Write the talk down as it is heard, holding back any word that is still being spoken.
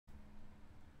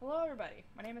Hello everybody,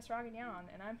 my name is Ragan Yan,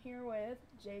 and I'm here with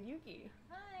Jade Yuki.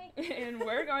 Hi! And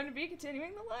we're going to be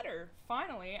continuing the letter,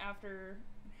 finally, after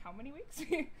how many weeks?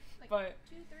 Like but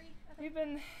 2, 3, I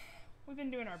think. we've been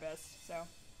doing our best, so.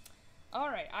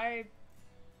 Alright, I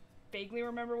vaguely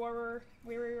remember where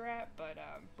we were at, but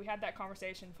we had that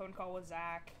conversation, phone call with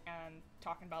Zach, and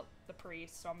talking about the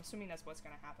priest, so I'm assuming that's what's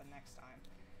going to happen next time.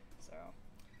 So,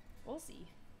 we'll see.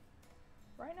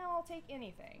 Right now I'll take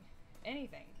anything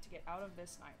to get out of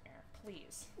this nightmare,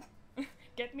 please.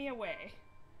 Get me away.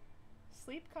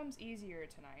 Sleep comes easier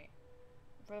tonight.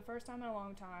 For the first time in a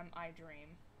long time, I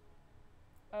dream.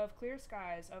 Of clear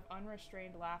skies, of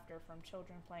unrestrained laughter from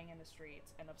children playing in the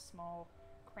streets, and of small,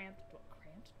 cramped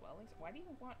dwellings? Why do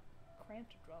you want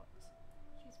cramped dwellings?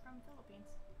 She's from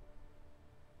Philippines.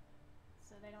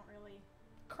 So they don't really...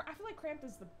 I feel like cramped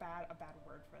is a bad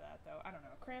word for that, though. I don't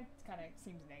know. Cramped kind of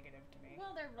seems negative to me.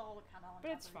 Well, they're all kind of on But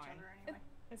top it's of fine. each other anyway.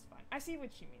 It's fine. I see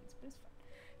what she means, but it's fine.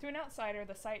 To an outsider,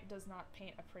 the sight does not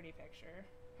paint a pretty picture.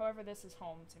 However, this is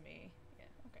home to me. Yeah,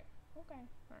 okay. Okay.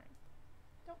 Alright.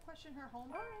 Don't question her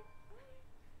home. Alright.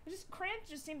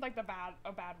 Cramped just seemed like a bad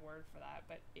word for that,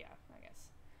 but yeah, I guess.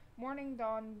 Morning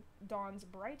dawns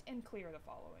bright and clear the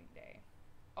following day.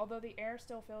 Although the air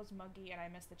still feels muggy and I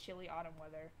miss the chilly autumn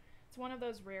weather, it's one of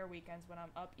those rare weekends when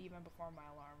I'm up even before my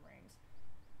alarm rings.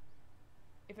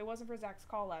 If it wasn't for Zach's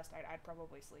call last night, I'd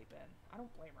probably sleep in. I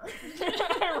don't blame her.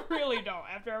 I really don't.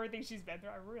 After everything she's been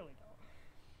through, I really don't.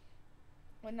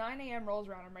 When 9 a.m. rolls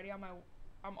around,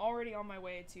 I'm already on my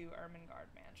way to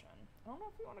Ermengarde Mansion. I don't know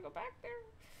if we want to go back there.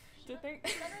 She doesn't really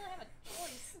have a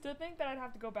choice. To think that I'd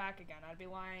have to go back again, I'd be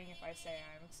lying if I say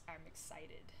I'm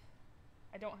excited.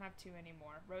 I don't have to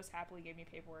anymore. Rose happily gave me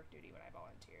paperwork duty when I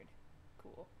volunteered.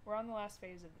 Cool. We're on the last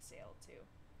phase of the sale, too.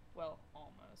 Well,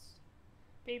 almost.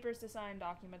 Papers to sign,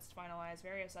 documents to finalize,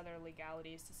 various other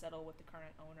legalities to settle with the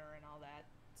current owner and all that,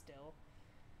 still.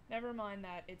 Never mind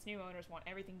that its new owners want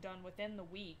everything done within the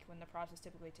week when the process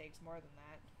typically takes more than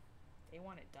that. If they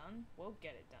want it done, we'll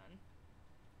get it done.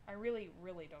 I really,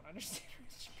 really don't understand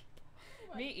rich people.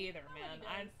 Me either, man.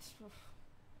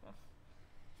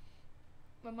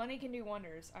 But money can do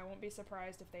wonders. I won't be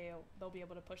surprised if they'll be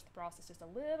able to push the process just a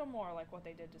little more like what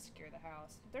they did to secure the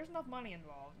house. There's enough money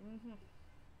involved.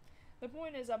 The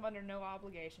point is I'm under no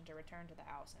obligation to return to the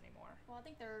house anymore. Well, I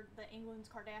think they're the England's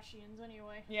Kardashians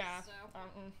anyway. Yeah. So.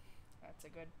 That's a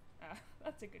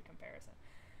good comparison.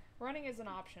 Running is an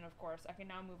option, of course. I can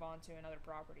now move on to another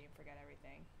property and forget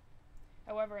everything.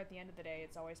 However, at the end of the day,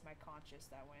 it's always my conscience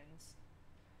that wins.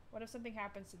 What if something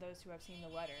happens to those who have seen the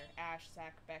letter? Ash,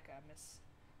 Zach, Becca, Miss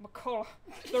McCullough,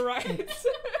 the rights.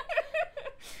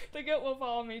 The guilt will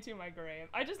follow me to my grave.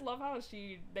 I just love how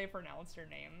they pronounced her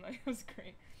name. It was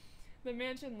great. The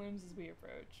mansion looms as we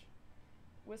approach.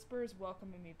 Whispers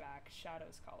welcoming me back,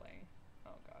 shadows calling.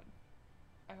 Oh god.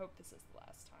 I hope this is the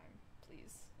last time.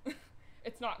 Please.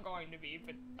 It's not going to be,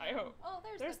 but I hope. Oh,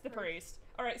 there's the priest.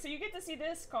 Alright, so you get to see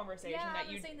this conversation yeah, that I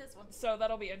haven't seen this one. So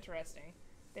that'll be interesting.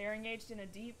 They are engaged in a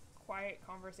deep, quiet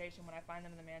conversation when I find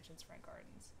them in the mansion's front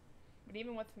gardens. But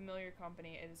even with familiar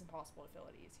company, it is impossible to feel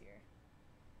at ease here.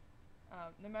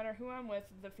 No matter who I'm with,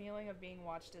 the feeling of being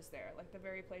watched is there, like the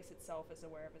very place itself is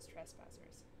aware of its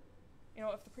trespassers. You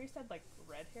know, if the priest had, like,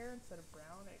 red hair instead of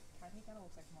brown, it kind of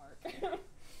looks like Mark.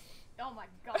 Oh my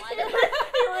god.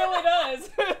 It really does!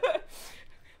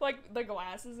 Like, the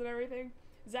glasses and everything.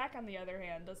 Zach, on the other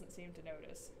hand, doesn't seem to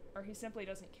notice. Or he simply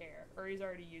doesn't care. Or he's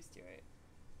already used to it.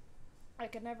 I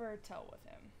could never tell with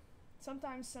him.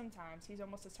 Sometimes, he's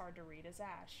almost as hard to read as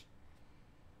Ash.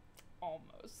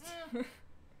 Almost.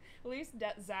 At least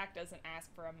Zach doesn't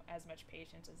ask for as much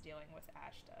patience as dealing with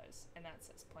Ash does, and that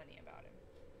says plenty about him.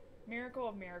 Miracle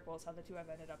of miracles how the two have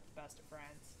ended up the best of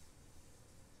friends.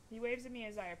 He waves at me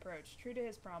as I approach. True to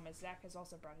his promise, Zach has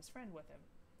also brought his friend with him.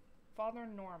 Father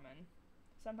Norman.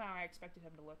 Somehow I expected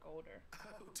him to look older.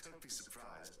 Oh, don't be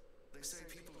surprised. They say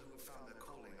people who have found their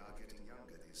calling are getting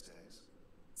younger these days.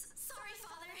 Sorry,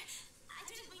 Father. I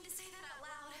didn't mean to say that out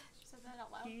loud. She said that out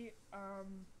loud. He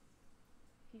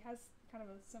has kind of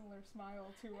a similar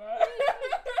smile to,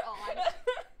 God.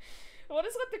 What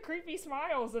is with the creepy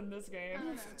smiles in this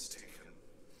game? Offense taken.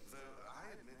 Though I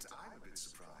admit I'm a bit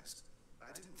surprised.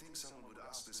 I didn't think someone would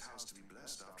ask this house to be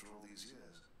blessed after all these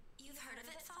years. You've heard of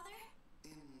it, Father?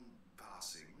 In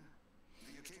passing,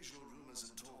 the occasional rumors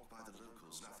and talk by the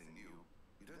locals, nothing new.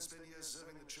 You don't spend years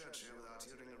serving the church here without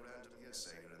hearing a random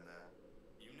hearsay here and there.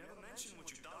 You never mention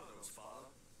what you've done to those, Father.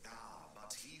 Ah,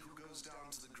 but he who goes down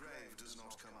to the grave does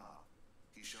not come up.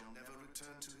 He shall never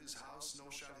return to his house,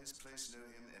 nor shall his place know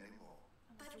him anymore.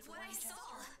 But what I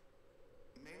saw...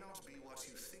 May not be what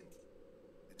you think.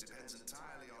 It depends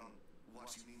entirely on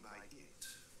what you mean by it.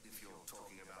 if you're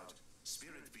talking about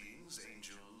spirit beings,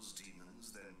 angels,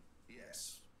 demons, then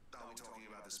yes. Are we talking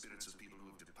about the spirits of people who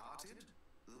have departed?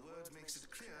 The word makes it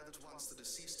clear that once the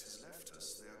deceased has left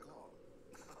us, they are gone.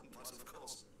 But of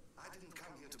course, I didn't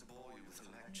come here to bore you with a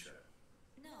lecture.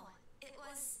 No, it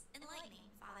was enlightening,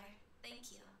 Father.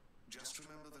 Thank you. Just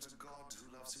remember that a God who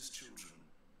loves his children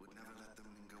would never let them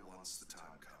linger once the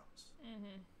time comes.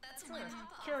 That's what my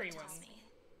papa Sure often he tells wouldn't. me.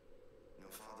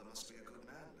 Your father must be a good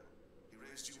man. He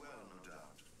raised you well, no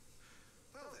doubt.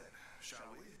 Well then,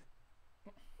 shall we?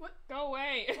 Go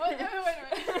away. What? Wait a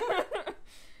minute.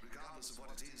 Regardless of what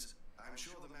it is, I'm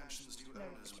sure the mansion's new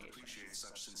owners would appreciate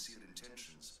such sincere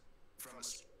intentions. From a...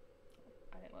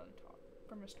 I didn't let him talk.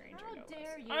 From a stranger, How no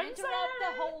dare less. you I'm interrupt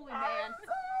the sorry. holy man?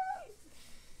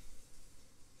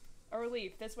 A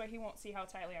relief. This way he won't see how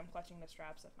tightly I'm clutching the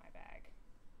straps of my bag.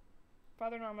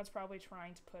 Father Norman's probably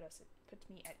trying to put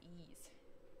me at ease.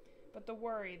 But the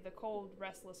worry, the cold,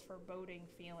 restless, foreboding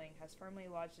feeling has firmly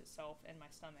lodged itself in my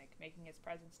stomach, making its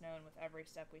presence known with every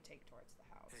step we take towards the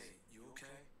house. Hey, you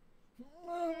okay?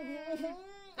 I don't know.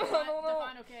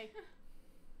 Define okay.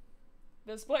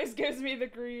 This place gives me the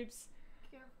creeps.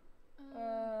 Care-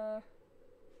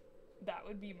 That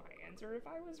would be my answer if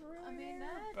I was really I mean,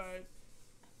 there, but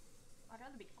I'd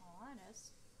rather be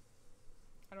honest.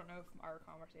 I don't know if our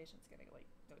conversation's gonna like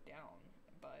go down,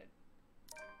 but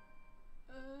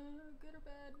Good or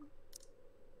bad?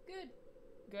 Good.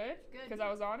 good? Good. Because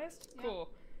I was honest? Yeah. Cool.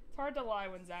 It's hard to lie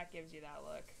when Zach gives you that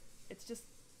look. It's just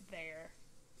there.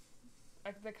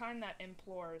 Like the kind that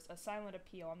implores, a silent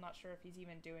appeal. I'm not sure if he's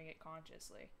even doing it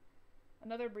consciously.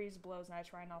 Another breeze blows and I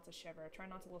try not to shiver, try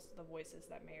not to listen to the voices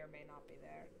that may or may not be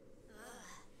there.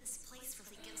 Ugh, this place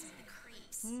really gives me the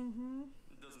creeps. Mm-hmm.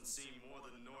 It doesn't seem more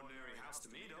than an ordinary house to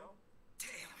me, though.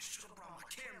 Damn, I should have brought my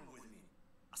camera with me.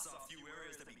 I saw a few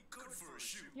areas that'd be good for a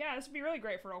shoot. Yeah, this would be really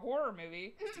great for a horror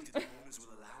movie. Think that the owners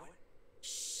will allow it?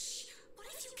 Shh! What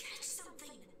if you catch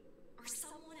something? Or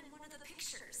someone in one of the Is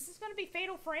pictures? this gonna be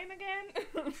Fatal Frame again?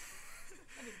 That'd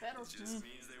be better. It just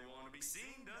means they want to be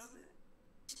seen, doesn't it?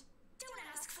 Don't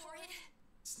ask for it.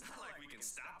 It's not like we can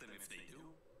stop them if they do.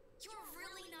 You're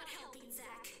really not helping,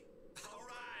 Zach.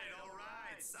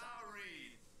 Alright,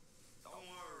 sorry. Don't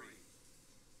worry.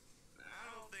 I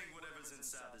don't think whatever's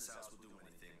inside this house will do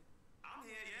anything. I'm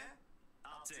here, yeah?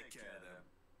 I'll take care of them.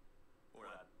 Or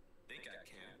I think I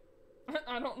can.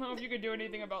 I don't know if you could do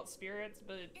anything about spirits,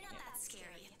 but You're not that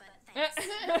scary, but thanks.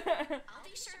 I'll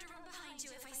be sure to run behind you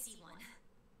if I see one.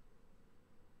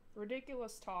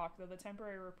 Ridiculous talk, though the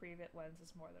temporary reprieve it lends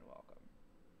is more than welcome.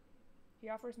 He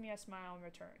offers me a smile in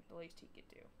return, the least he could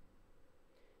do.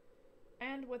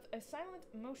 And with a silent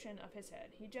motion of his head,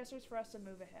 he gestures for us to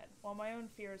move ahead, while my own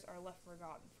fears are left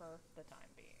forgotten for the time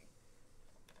being.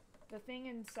 The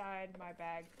things inside my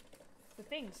bag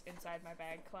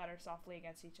clatter softly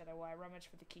against each other while I rummage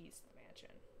for the keys to the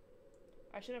mansion.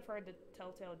 I should have heard the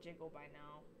telltale jiggle by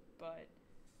now, but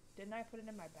didn't I put it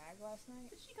in my bag last night?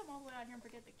 Did she come all the way out here and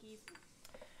forget the keys?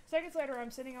 Seconds later,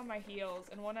 I'm sitting on my heels,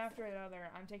 and one after another,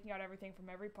 I'm taking out everything from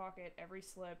every pocket, every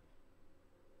slip.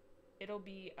 It'll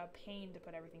be a pain to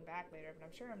put everything back later, but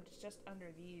I'm sure I'm just under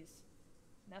these.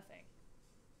 Nothing.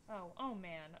 Oh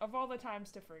man, of all the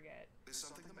times to forget. Is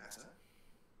something the matter?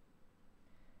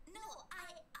 No,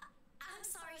 I'm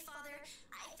sorry, Father.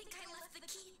 I think I left the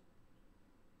key.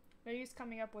 No use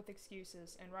coming up with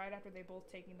excuses, and right after they both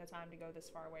taking the time to go this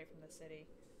far away from the city.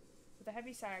 With a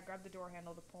heavy sigh, I grab the door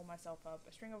handle to pull myself up,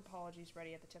 a string of apologies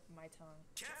ready at the tip of my tongue.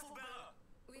 Careful, Bella!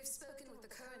 We've spoken with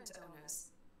the current owners.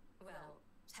 Well,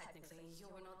 technically,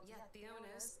 you're not yet the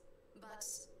owners, but...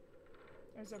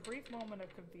 There's a brief moment of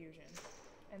confusion,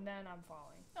 and then I'm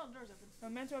falling. Oh, the door's open.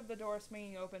 Memento of the door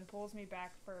swinging open pulls me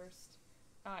back first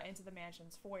into the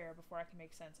mansion's foyer before I can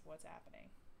make sense of what's happening.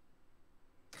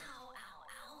 Ow,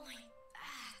 my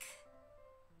back.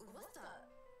 What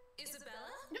the?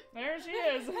 Isabella? There she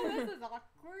is! This is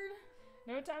awkward.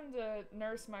 No time to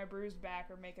nurse my bruised back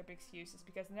or make up excuses,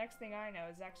 because the next thing I know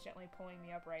is Zach's gently pulling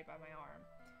me upright by my arm.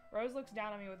 Rose looks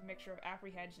down at me with a mixture of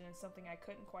apprehension and something I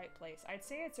couldn't quite place. I'd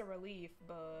say it's a relief,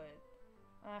 but...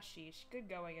 sheesh. Good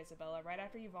going, Isabella, right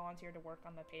after you volunteered to work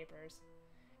on the papers.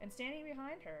 And standing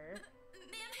behind her...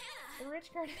 Ma'am Hannah! The rich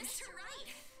Curtis. Mr.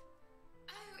 Wright!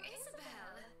 Oh,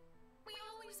 Isabel. We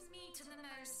always meet in the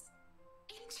most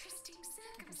interesting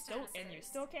circumstances. And you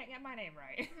still can't get my name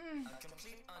right. A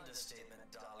complete understatement,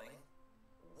 darling.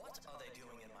 What are they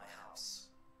doing in my house?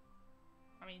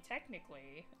 I mean,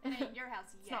 technically... It ain't your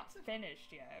house It's yet. not finished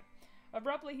yet.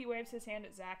 Abruptly, he waves his hand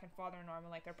at Zach and Father Norman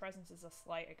like their presence is a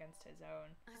slight against his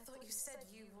own. I thought you said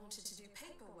you wanted to do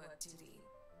paperwork duty.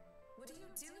 What are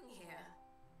you doing here?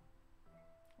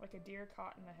 Like a deer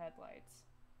caught in the headlights.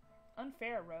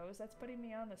 Unfair, Rose. That's putting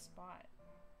me on the spot.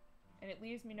 And it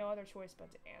leaves me no other choice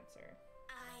but to answer.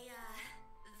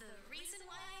 The reason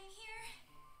why I'm here?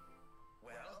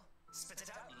 Well, spit it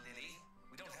out, Lily.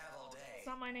 We don't have all day. It's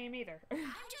not my name either.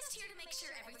 I'm just here to make sure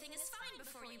everything is fine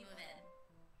before you move in.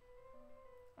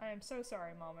 I am so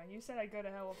sorry, Mama. You said I'd go to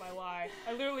hell if I lie.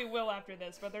 I literally will after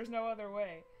this, but there's no other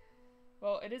way.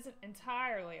 Well, it isn't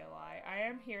entirely a lie. I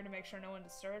am here to make sure no one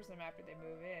disturbs them after they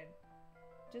move in.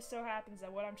 Just so happens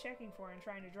that what I'm checking for and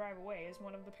trying to drive away is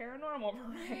one of the paranormal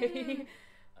variety.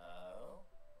 Oh?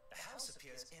 The house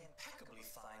appears impeccably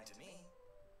fine to me.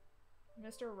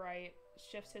 Mr. Wright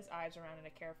shifts his eyes around in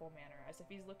a careful manner, as if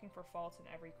he's looking for faults in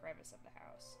every crevice of the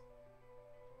house.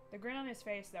 The grin on his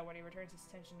face, though, when he returns his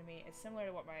attention to me, is similar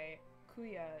to what my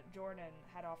kuya, Jordan,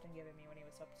 had often given me when he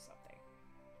was up to something.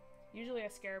 Usually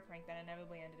a scare prank that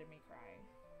inevitably ended in me crying.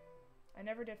 I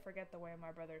never did forget the way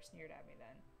my brother sneered at me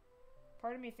then.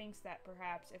 Part of me thinks that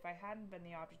perhaps if I hadn't been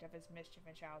the object of his mischief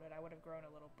in childhood, I would have grown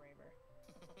a little braver.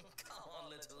 Come on,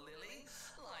 little Lily.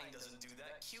 Lying doesn't do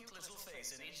that cute little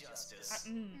face any justice.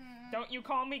 Don't you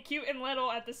call me cute and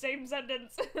little at the same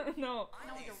sentence. No. I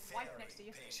know I'm your a wife very next to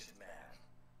you. patient man.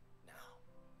 Now,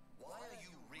 why are you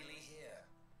really here?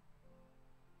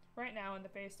 Right now, in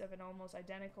the face of an almost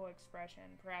identical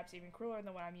expression, perhaps even crueler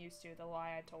than what I'm used to, the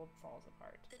lie I told falls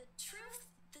apart. The truth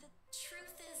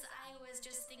is I was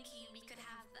just thinking we could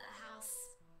have the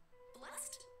house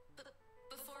blessed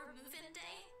before move-in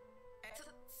day.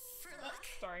 For luck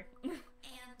Sorry.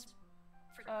 and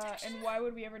protection. And why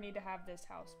would we ever need to have this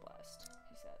house blessed?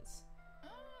 He says.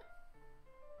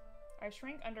 I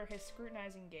shrink under his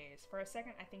scrutinizing gaze. For a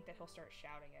second, I think that he'll start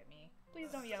shouting at me. Please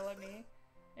don't yell at me.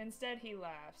 Instead, he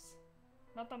laughs.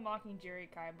 Not the mocking Jerry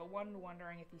kind, but one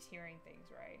wondering if he's hearing things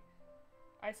right.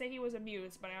 I say he was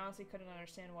amused, but I honestly couldn't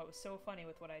understand what was so funny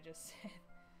with what I just said.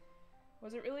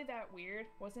 Was it really that weird?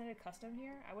 Wasn't it a custom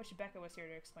here? I wish Becca was here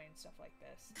to explain stuff like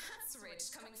this. That's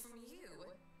rich coming from you.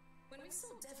 When we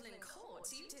saw Devlin Court,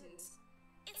 you didn't.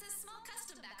 It's a small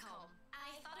custom back home.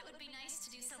 I thought it would be nice to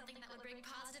do something that would bring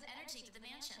positive energy to the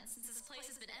mansion, since this place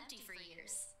has been empty for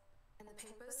years. And the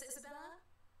papers, Isabella?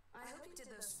 I hope you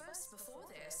did those first before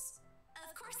this.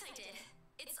 Of course I did.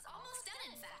 It's almost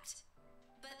done, in fact.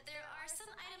 But there are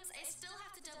some items I still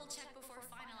have to double check before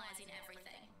finalizing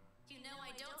everything. You know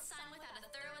I don't sign without a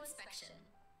thorough inspection.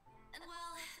 And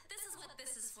well, this is what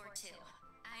this is for too.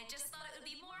 I just thought it would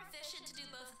be more efficient to do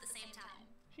both at the same time.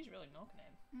 She's really milking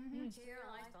it. Here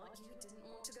I thought you didn't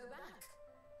want to go back.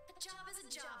 A job is a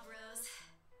job, Rose.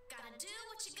 Gotta do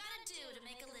what you gotta do to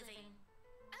make a living.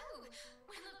 Oh,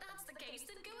 well if that's the case,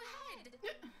 then go ahead.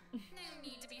 No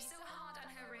need to be so hard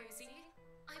on her, Rosie.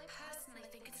 I personally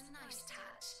think it's a nice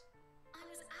touch. I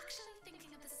was actually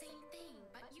thinking of the same thing,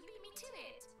 but you beat me to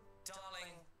it.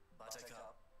 Darling,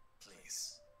 Buttercup,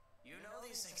 please. You know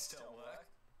these things don't work.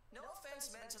 No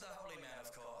offense meant to the holy man,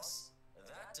 of course.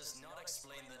 That does not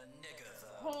explain the nigger,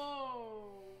 though.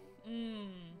 Oh.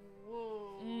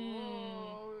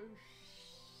 Whoa.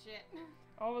 Shit.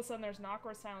 All of a sudden, there's an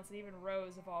awkward silence that even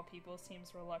Rose, of all people,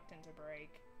 seems reluctant to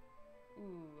break.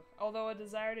 Ooh. Although a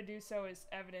desire to do so is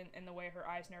evident in the way her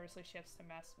eyes nervously shifts to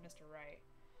Mr. Wright.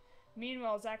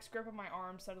 Meanwhile, Zach's grip on my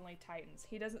arm suddenly tightens.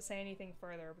 He doesn't say anything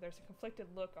further, but there's a conflicted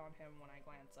look on him when I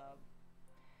glance up.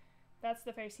 That's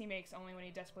the face he makes only when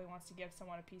he desperately wants to give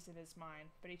someone a piece of his mind,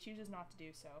 but he chooses not to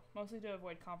do so, mostly to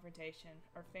avoid confrontation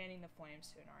or fanning the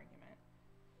flames to an argument.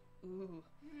 Ooh.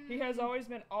 He has always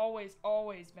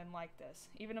been like this.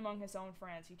 Even among his own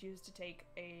friends, he chooses to take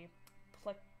a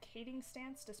placating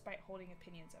stance despite holding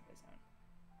opinions of his own.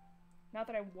 Not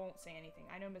that I won't say anything.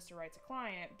 I know Mr. Wright's a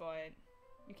client, but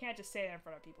you can't just say that in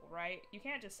front of people, right? You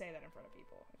can't just say that in front of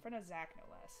people. In front of Zach, no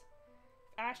less.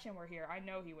 If Ashton were here, I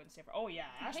know he wouldn't say for. Oh yeah,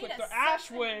 Ash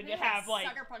would have like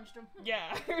sucker punched him.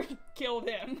 Yeah, killed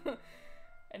him.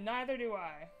 And neither do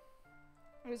I.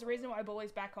 It was the reason why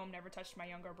bullies back home never touched my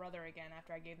younger brother again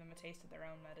after I gave them a taste of their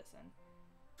own medicine.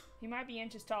 He might be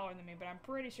inches taller than me, but I'm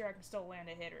pretty sure I can still land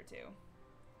a hit or two.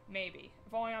 Maybe.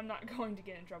 If only I'm not going to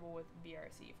get in trouble with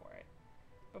BRC for it.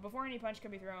 But before any punch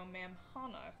can be thrown, Ma'am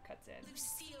Hana cuts in.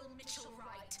 Lucille Mitchell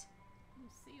Wright.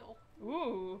 Lucille.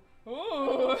 Ooh.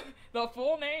 Ooh. The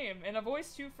full name, in a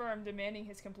voice too firm, demanding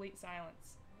his complete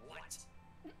silence. What?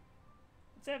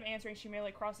 Instead of answering, she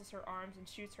merely crosses her arms and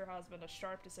shoots her husband a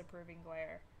sharp, disapproving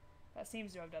glare. That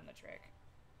seems to have done the trick.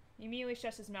 He immediately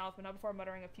shuts his mouth, but not before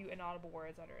muttering a few inaudible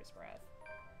words under his breath.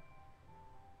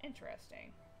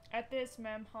 Interesting. At this,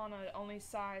 Ma'am Hana only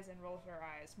sighs and rolls her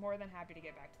eyes, more than happy to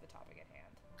get back to the topic at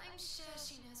hand. I'm sure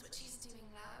she knows what she's doing,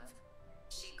 love.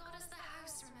 She got us the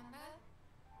house, remember?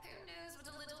 Who knows what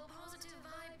a little positive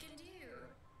vibe can do?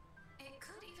 It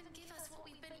could even give us what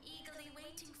we've been eagerly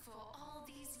waiting for all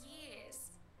these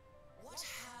years. What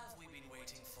have we been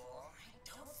waiting for? I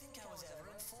don't think I was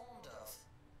ever informed of.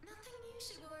 Nothing you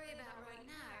should worry about right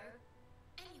now.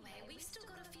 Anyway, we've still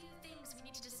got a few things we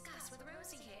need to discuss with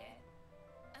Rosie here.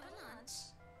 Over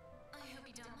lunch? I hope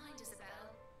you don't mind,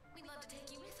 Isabelle. We'd love to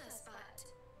take you with us, but...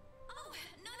 Oh,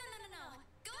 no.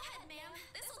 Go ahead, ma'am.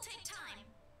 This'll take time.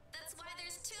 That's why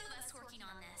there's two of us working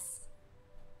on this.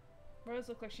 Rose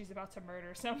looks like she's about to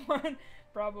murder someone.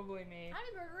 Probably me.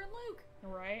 I'm murdering Luke.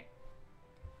 Right?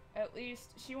 At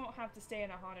least she won't have to stay in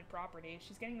a haunted property.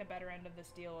 She's getting the better end of this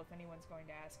deal if anyone's going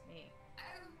to ask me.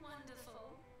 Oh,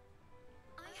 wonderful.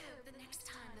 I hope the next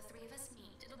time the three of us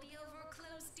meet, it'll be over a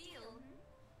closed deal.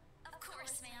 Of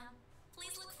course, ma'am.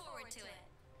 Please look forward to it.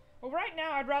 Well, right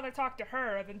now I'd rather talk to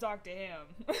her than talk to him.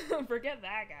 Forget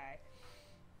that guy.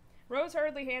 Rose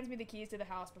hurriedly hands me the keys to the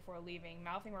house before leaving,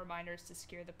 mouthing reminders to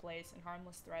secure the place and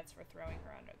harmless threats for throwing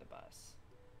her under the bus.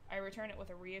 I return it with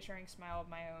a reassuring smile of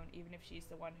my own, even if she's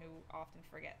the one who often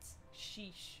forgets.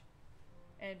 Sheesh.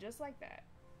 And just like that,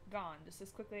 gone just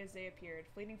as quickly as they appeared,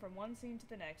 fleeting from one scene to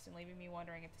the next and leaving me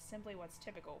wondering if it's simply what's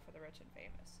typical for the rich and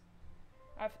famous.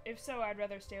 If so, I'd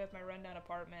rather stay with my rundown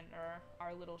apartment or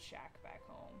our little shack back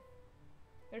home.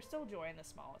 There's still joy in the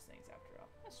smallest things after all.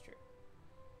 That's true.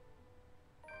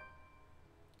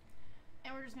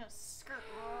 And we're just gonna skirt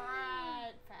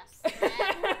right past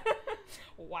that.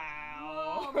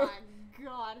 Wow. Oh my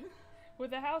god.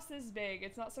 With a house this big,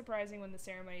 it's not surprising when the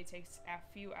ceremony takes a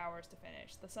few hours to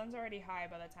finish. The sun's already high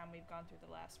by the time we've gone through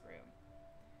the last room.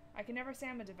 I can never say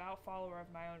I'm a devout follower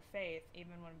of my own faith,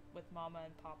 even when with Mama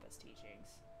and Papa's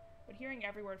teachings. But hearing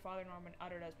every word Father Norman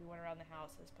uttered as we went around the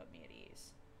house has put me at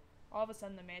ease. All of a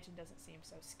sudden, the mansion doesn't seem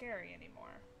so scary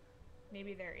anymore.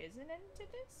 Maybe there is an end to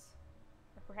this?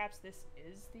 Or perhaps this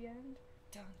is the end?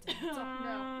 Dun, dun, dun.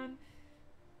 No.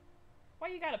 Why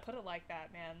you gotta put it like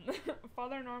that, man?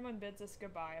 Father Norman bids us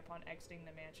goodbye upon exiting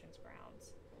the mansion's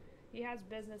grounds. He has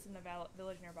business in the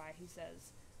village nearby, he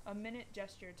says, a minute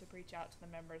gesture to preach out to the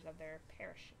members of their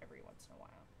parish every once in a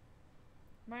while.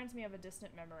 Reminds me of a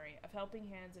distant memory, of helping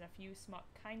hands and a few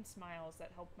kind smiles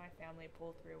that helped my family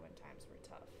pull through when times were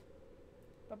tough.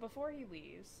 But before he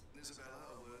leaves...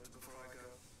 Isabella, a word before I go.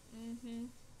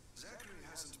 Zachary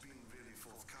hasn't been really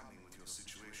forthcoming with your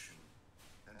situation,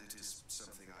 and it is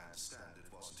something I understand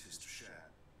it wasn't his to share.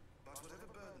 But whatever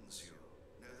burdens you,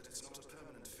 know that it's not a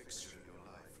permanent fixture in your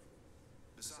life.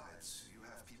 Besides, you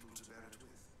have people to bear it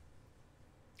with.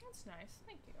 That's nice,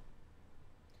 thank you.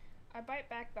 I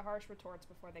bite back the harsh retorts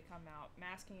before they come out,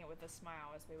 masking it with a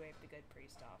smile as we wave the good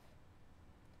priest off.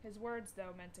 His words,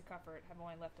 though meant to comfort, have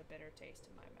only left a bitter taste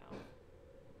in my mouth.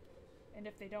 And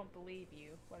if they don't believe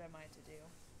you, what am I to do?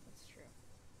 That's true.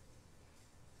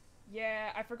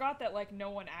 Yeah, I forgot that, like,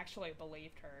 no one actually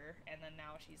believed her, and then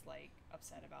now she's, like,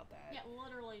 upset about that. Yeah,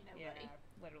 literally nobody.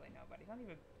 Yeah, literally nobody. Not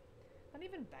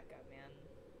even Becca, man.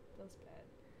 Feels bad.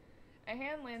 A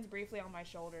hand lands briefly on my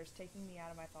shoulders, taking me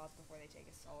out of my thoughts before they take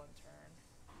a sullen turn.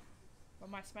 But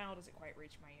my smile doesn't quite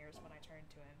reach my ears when I turn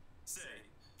to him. Say,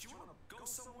 do you want to go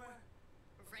somewhere?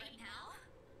 Right now?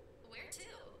 Where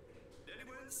to?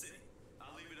 Anywhere in the city.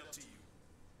 I'll leave it up to you.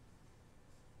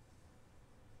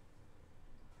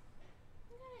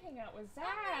 I'm gonna hang out with Zach.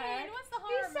 I mean, what's the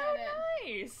harm He's so in it?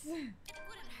 nice. It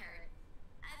wouldn't hurt.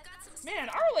 I've got some Man,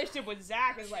 stuff our relationship with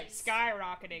Zach is like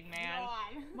skyrocketing, man.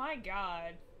 God. My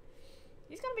God.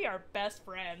 He's gonna be our best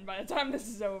friend by the time this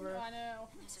is over. I know.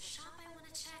 There's a shop I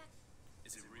want to check.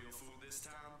 Is it real food this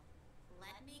time?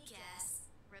 Let me guess.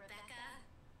 Rebecca?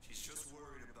 She's just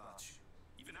worried about you.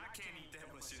 Even I can't eat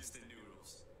that much instant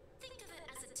noodles. Think of it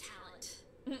as a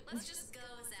talent. Let's just go,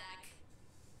 Zach.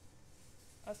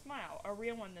 A smile, a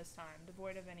real one this time,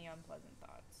 devoid of any unpleasant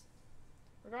thoughts.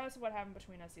 Regardless of what happened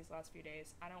between us these last few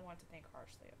days, I don't want to think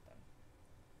harshly of them.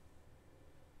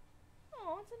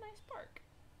 Oh, it's a nice park.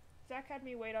 Zach had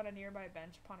me wait on a nearby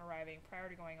bench upon arriving prior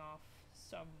to going off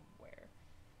somewhere.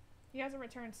 He hasn't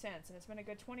returned since, and it's been a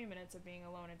good 20 minutes of being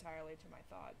alone entirely to my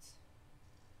thoughts.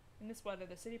 In this weather,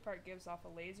 the city park gives off a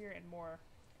lazier and more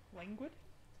languid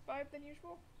vibe than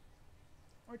usual.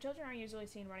 Where children are usually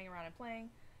seen running around and playing,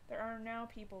 there are now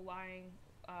people lying,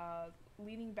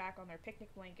 leaning back on their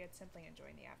picnic blankets, simply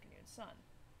enjoying the afternoon sun.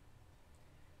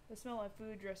 The smell of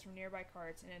food drifts from nearby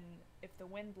carts, and if the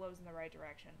wind blows in the right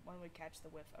direction, one would catch the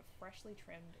whiff of freshly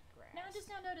trimmed grass. Now, I just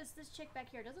now noticed this chick back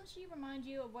here. Doesn't she remind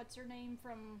you of what's her name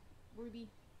from Ruby?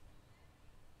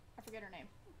 I forget her name.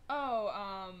 Oh,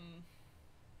 I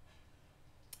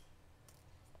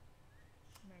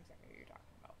know exactly what you're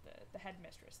talking about. The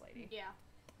headmistress lady. Yeah.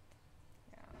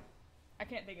 Yeah. I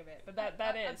can't think of it, but that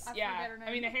is. I yeah. forget her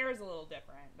I mean, the name. hair is a little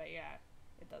different, but yeah,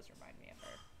 it does remind me of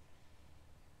her.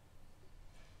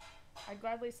 I'd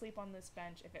gladly sleep on this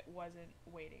bench if it wasn't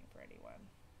waiting for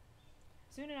anyone.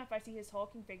 Soon enough, I see his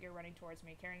hulking figure running towards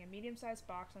me, carrying a medium-sized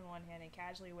box in one hand and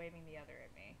casually waving the other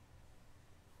at me.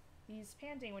 He's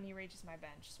panting when he reaches my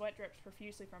bench. Sweat drips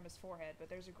profusely from his forehead, but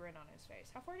there's a grin on his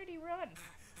face. How far did he run?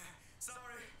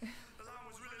 Sorry, the line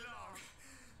was really long.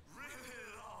 Really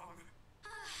long.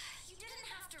 You didn't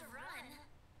have to run.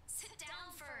 Sit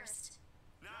down first.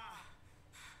 Nah,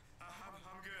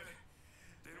 I'm good.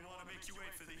 Didn't want to make you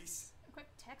wait for these. A quick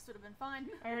text would have been fine.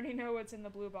 I already know what's in the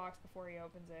blue box before he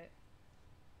opens it.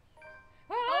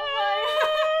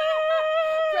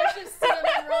 Precious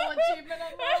cinnamon roll achievement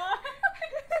unlocked.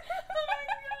 Oh my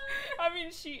god. I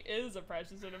mean, she is a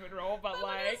precious cinnamon roll, but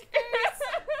like...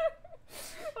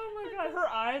 Oh my god, her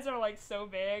eyes are like so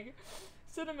big.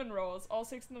 Cinnamon rolls, all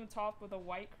 6 of them topped with a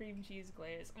white cream cheese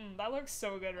glaze. That looks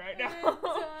so good right now. It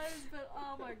does, but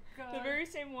oh my god. The very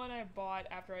same one I bought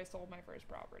after I sold my first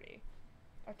property.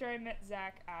 After I met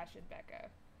Zach, Ash, and Becca.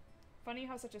 Funny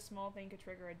how such a small thing could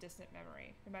trigger a distant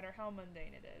memory, no matter how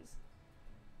mundane it is.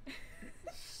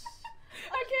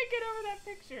 I can't get over that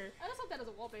picture. I just want that as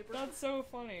a wallpaper. That's so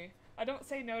funny. I don't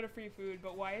say no to free food,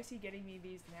 but why is he getting me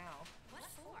these now? What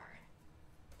for?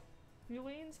 He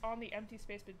leans on the empty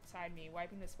space beside me,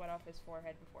 wiping the sweat off his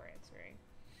forehead before answering.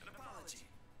 An apology.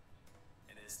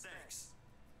 And his thanks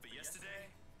for yesterday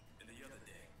and the other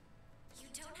day. You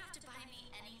don't have to buy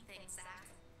me anything, Zach.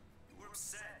 You were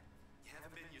upset. You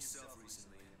haven't been yourself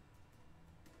recently.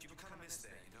 People kind of miss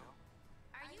that, you know?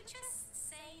 Are you just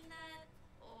saying that,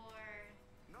 or...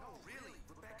 No, really.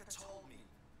 Rebecca told me.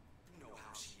 You know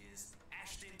how she is.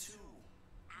 Ashton, too.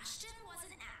 Ashton was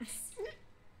an ass.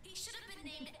 He should have been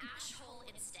named Ashhole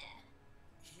instead.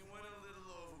 He went a little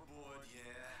overboard,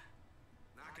 yeah.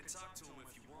 Now I can talk to him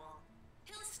if you want.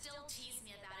 He'll still tease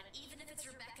me about it, even if it's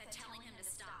Rebecca telling him to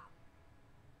stop.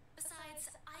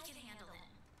 Besides, I can handle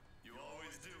him. You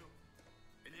always do.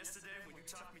 And yesterday, when you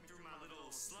talked me through my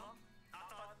little slump, I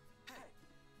thought, hey,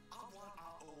 I want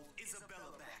our old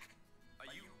Isabella back. Are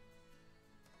you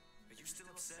still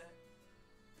upset?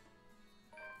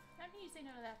 How can you say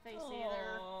no to that face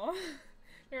either? Aww.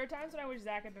 There are times when I wish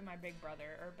Zach had been my big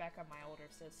brother, or Becca my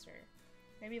older sister.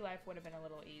 Maybe life would have been a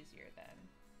little easier then.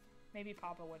 Maybe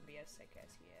Papa wouldn't be as sick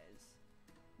as he is.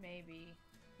 Maybe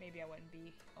I wouldn't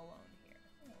be alone here.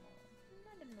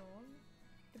 Not alone.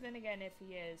 But then again, if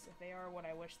they are what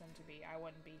I wish them to be, I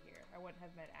wouldn't be here. I wouldn't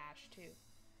have met Ash too.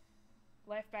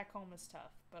 Life back home is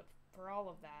tough, but for all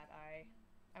of that, I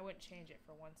wouldn't change it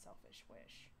for one selfish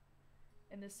wish.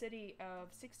 In the city of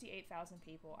 68,000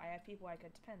 people, I have people I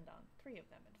could depend on. 3 of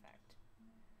them, in fact.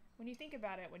 When you think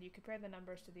about it, when you compare the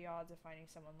numbers to the odds of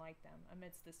finding someone like them,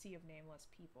 amidst the sea of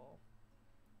nameless people,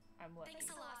 I'm lucky.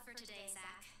 Thanks a lot for today,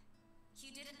 Zach.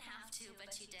 You didn't have to,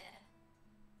 but you did.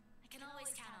 I can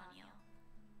always count on you.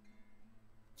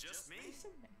 Just me? He's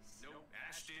so nice. No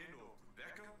Ashton or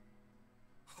Rebecca?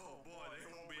 Oh boy, they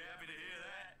won't be happy to hear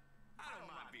that. I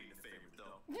don't mind being the favorite,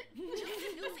 though.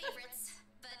 No favorites,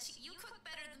 but you cook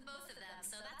better than both of them,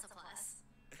 so that's a plus.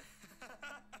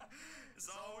 It's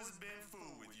always been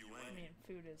food with you, I ain't mean, it?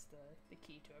 food is the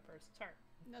key to a person's heart.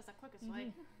 That's the quickest way.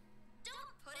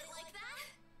 Don't put it like that.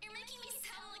 You're making me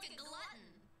sound like a glutton.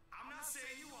 I'm not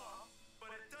saying you are,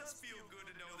 but it does feel good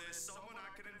to know there's someone I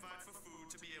could invite for food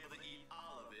to be able to eat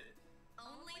all of it.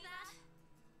 Only that?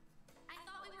 I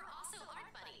thought we were also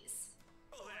art buddies.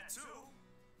 Oh, that too.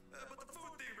 But the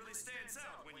food thing really stands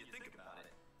out when you think about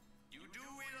it. You do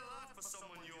eat a lot for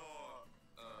someone your,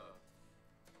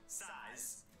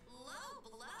 size. Low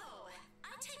blow.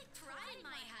 I take pride in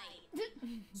my height.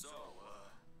 So,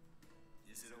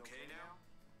 is it okay now?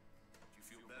 Do you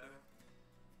feel better?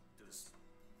 Does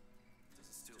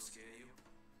it still scare you?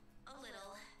 A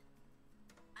little.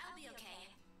 I'll be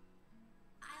okay.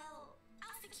 I'll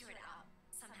figure it out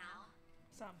somehow.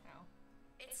 Somehow.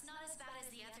 It's not as bad as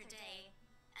the other day,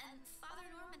 and Father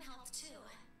Norman helped too.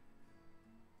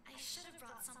 I should have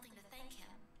brought something to thank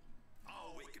him.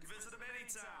 Oh, we can visit him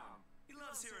anytime. He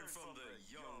loves hearing from the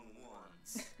young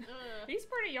ones. He's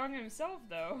pretty young himself,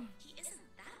 though. He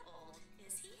isn't that old,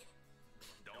 is he?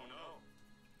 Don't know.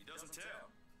 He doesn't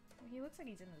tell. He looks like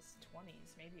he's in his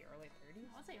 20s, maybe early 30s.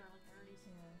 I'd say early 30s.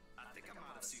 Yeah. I think I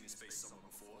might have seen his face somewhere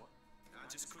before. I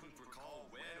just couldn't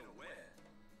recall where or where.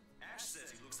 Ash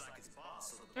says he looks like his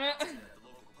boss or the bartender at the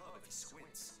local pub if he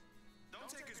squints.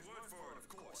 Don't take his word for it, of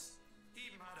course.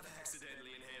 He might have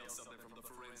accidentally inhaled something from the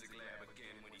forensic lab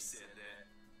again when he said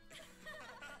that.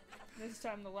 This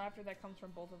time, the laughter that comes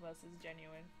from both of us is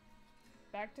genuine.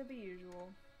 Back to the usual.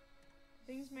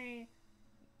 Things may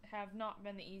have not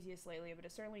been the easiest lately, but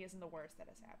it certainly isn't the worst that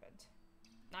has happened.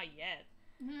 Not yet.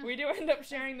 We do end up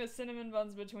sharing the cinnamon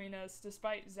buns between us,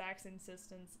 despite Zach's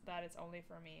insistence that it's only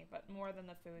for me. But more than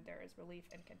the food, there is relief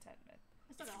and contentment.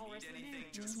 I still got a whole rest of the anything,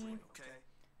 day. just wait, okay?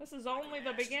 This is only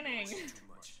the beginning. Too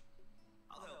much.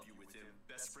 I'll help you with him,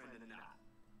 best friend and not.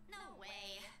 No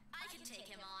way. I can take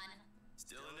him on.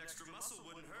 Still an extra muscle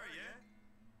wouldn't hurt, yeah?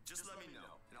 Just let me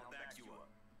know, and I'll back you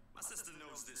up. My sister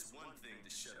knows this one thing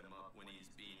to shut him up when he's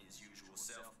being his usual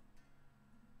self.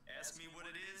 Ask me what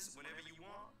it is whenever you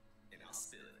want, and I'll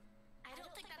spill it. I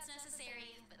don't think that's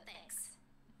necessary, but thanks.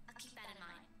 I'll keep that in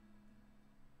mind.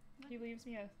 He leaves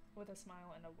me with a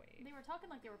smile and a wave. They were talking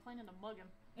like they were planning to mug him.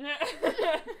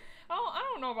 I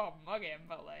don't know about mugging,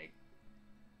 but like,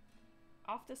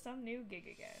 off to some new gig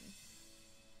again.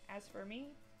 As for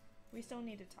me, we still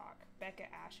need to talk, Becca,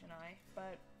 Ash, and I,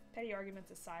 but petty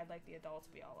arguments aside like the adults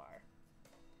we all are.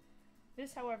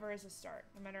 This, however, is a start,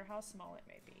 no matter how small it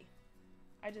may be.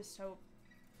 I just hope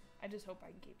I can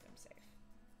keep them safe.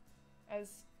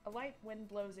 As a light wind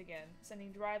blows again,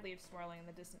 sending dry leaves swirling and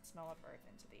the distant smell of earth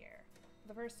into the air. For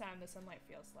the first time, the sunlight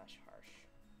feels less harsh.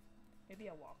 Maybe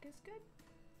a walk is good?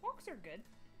 Walks are good.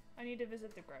 I need to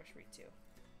visit the grocery too.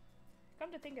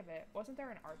 Come to think of it, wasn't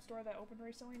there an art store that opened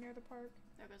recently near the park?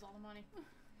 There goes all the money.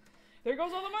 There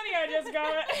goes all the money I just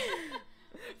got!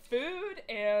 Food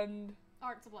and...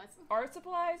 Art supplies. Art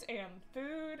supplies and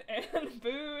food and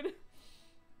food.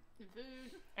 And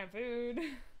food. And food.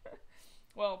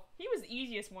 Well, he was the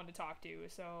easiest one to talk to,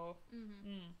 so...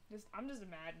 I'm just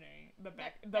imagining the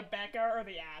Becca or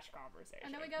the Ash conversation.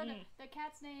 And then we go to... The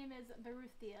cat's name is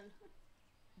Beruthiel.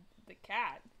 The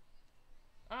cat?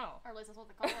 Oh. Or at least that's what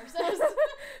the caller says.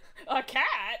 A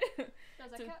cat?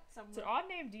 There's a cat somewhere. It's an odd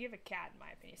name to give a cat, in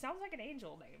my opinion. It sounds like an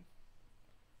angel name.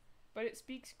 But it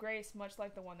speaks grace much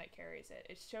like the one that carries it.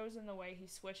 It shows in the way he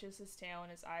swishes his tail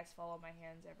and his eyes follow my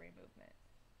hand's every movement.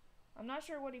 I'm not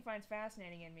sure what he finds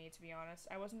fascinating in me, to be honest.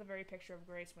 I wasn't the very picture of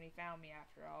grace when he found me,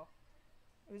 after all.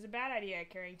 It was a bad idea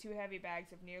carrying 2 heavy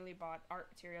bags of nearly bought art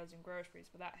materials and groceries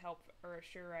without help or a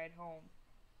sure ride home.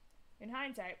 In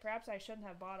hindsight, perhaps I shouldn't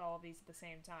have bought all of these at the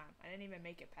same time. I didn't even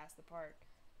make it past the park.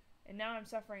 And now I'm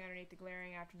suffering underneath the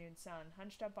glaring afternoon sun,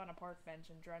 hunched up on a park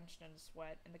bench and drenched in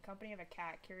sweat, in the company of a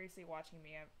cat curiously watching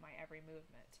me at my every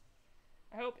movement.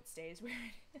 I hope it stays where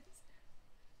it is.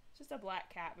 It's just a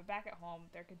black cat, but back at home,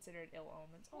 they're considered ill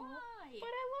omens. Why?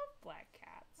 But I love black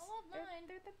cats. I love mine.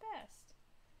 They're the best.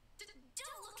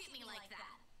 Don't look at me like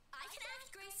that. I can act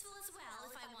graceful as well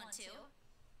if I want to.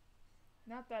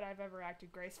 Not that I've ever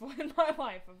acted graceful in my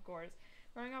life, of course.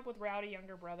 Growing up with rowdy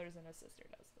younger brothers and a sister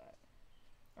does that.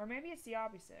 Or maybe it's the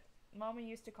opposite. Mama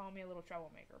used to call me a little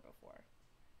troublemaker before.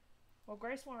 Well,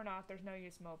 graceful or not, there's no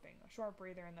use moping. A short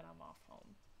breather and then I'm off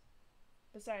home.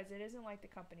 Besides, it isn't like the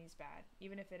company's bad,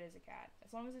 even if it is a cat,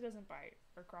 as long as it doesn't bite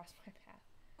or cross my path.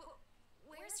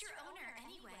 Where's your owner,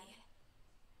 anyway?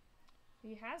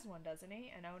 He has one, doesn't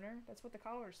he? An owner? That's what the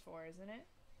collar's for, isn't it?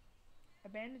 A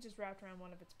bandage is wrapped around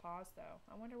one of its paws, though.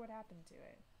 I wonder what happened to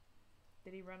it.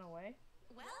 Did he run away?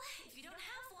 Well, if you don't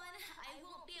have one, I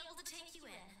won't be able to take you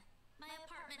in. My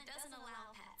apartment doesn't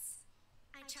allow pets.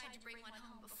 I tried to bring one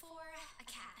home before, a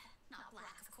cat. Not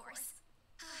black, of course.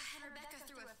 And Rebecca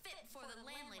threw a fit before the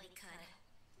landlady could.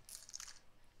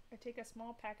 I take a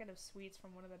small packet of sweets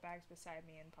from one of the bags beside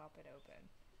me and pop it open.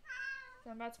 So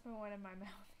I'm about to put one in my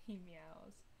mouth. He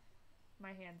meows.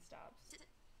 My hand stops.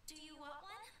 Do you want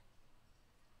one?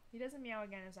 He doesn't meow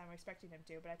again as I'm expecting him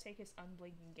to, but I take his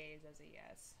unblinking gaze as a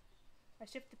yes. I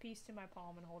shift the piece to my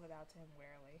palm and hold it out to him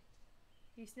warily.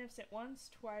 He sniffs it once,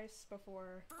 twice,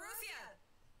 before... Baruthia!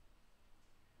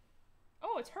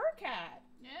 Oh, it's her cat!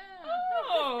 Yeah.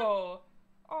 Oh!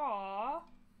 Aw.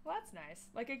 Well, that's nice.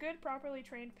 Like a good, properly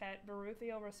trained pet,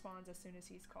 Baruthiel responds as soon as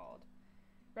he's called.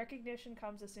 Recognition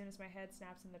comes as soon as my head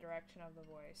snaps in the direction of the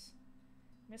voice.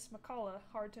 Miss McCullough,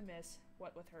 hard to miss,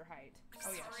 what with her height.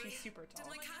 Oh yeah, she's super tall.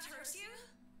 Did my cat hurt you?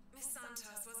 Miss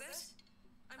Santos, was it?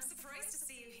 I'm surprised to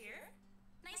see you here.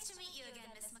 Nice to meet you again,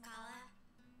 Miss McCullough.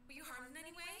 Were you harmed in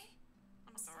any way?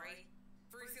 I'm sorry.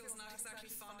 Baruthiel's not exactly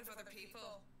fond of other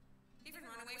people. Even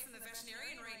run away from the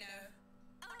veterinarian right now.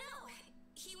 Oh no,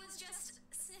 he was just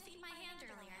sniffing my hand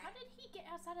earlier. How did he get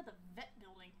outside of the vet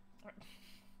building?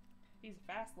 He's a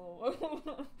fast little... Well,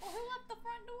 who left the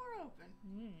front door open?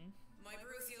 My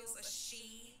Baruthiel's a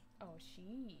she. Oh,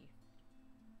 she.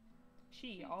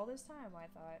 She, all this time, I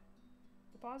thought.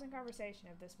 The pause in conversation,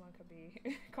 if this one could be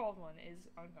called one, is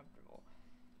uncomfortable.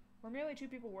 We're merely 2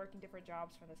 people working different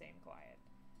jobs for the same client.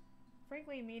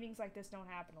 Frankly, meetings like this don't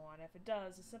happen a lot. If it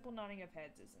does, a simple nodding of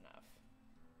heads is enough.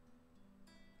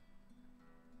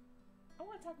 I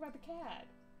want to talk about the cat.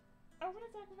 I want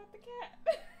to talk about the cat.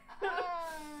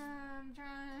 I'm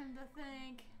trying to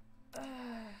think.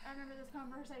 I remember this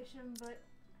conversation, but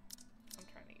I'm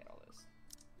trying to get all this.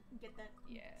 get that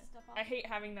stuff off. I hate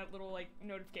having that little like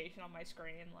notification on my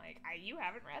screen like, you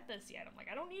haven't read this yet. I'm like,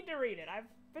 I don't need to read it. I've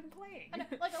been playing. I know,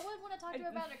 like I would want to talk to her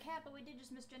about her cat, but we did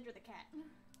just misgender the cat.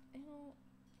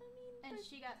 And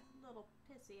she got a little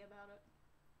pissy about it.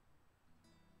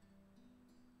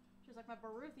 She was like, my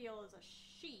Baruthiel is a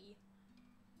she.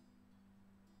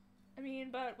 I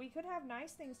mean, but we could have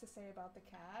nice things to say about the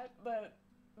cat, but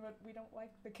we don't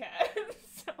like the cat,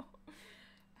 so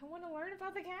I want to learn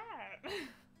about the cat.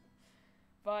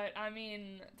 But I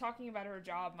mean, talking about her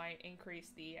job might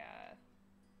increase the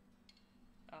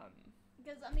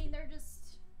because I mean they're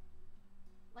just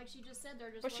like she just said,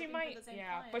 they're just but working she might for the same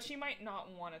yeah client. but she might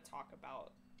not want to talk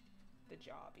about the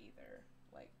job either.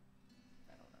 Like,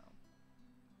 I don't know.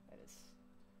 That is,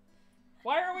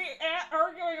 why are we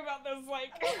arguing about this,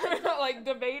 like like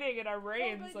debating in our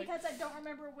brains? Well, like, because I don't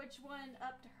remember which one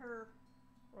upped her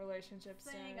relationship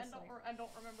thing. status, I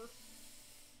don't remember.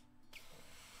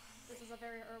 This is a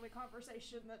very early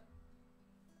conversation that.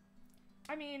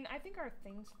 I mean, I think our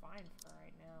thing's fine for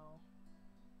right now.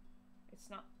 It's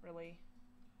not really.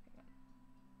 Hang on.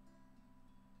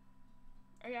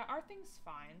 Oh yeah, our thing's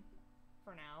fine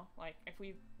for now. Like, if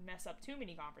we mess up too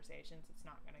many conversations, it's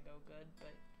not gonna go good.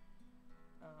 But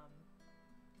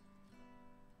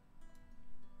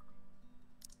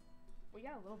we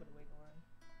got a little bit of wiggle room.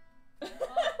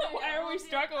 Why are we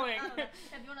struggling? I don't know.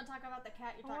 If you want to talk about the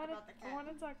cat, you talk about the cat. I want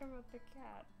to talk about the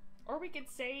cat. Or we could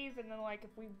save and then, like,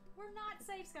 if we... We're not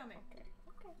safe scumming. Okay.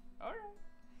 Okay. Alright.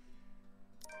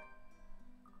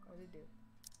 What did it do?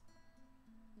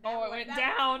 Oh, it went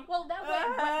down! Well, that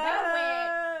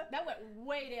went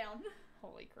way down.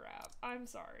 Holy crap. I'm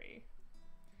sorry.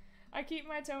 I keep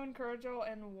my tone cordial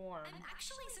and warm. I'm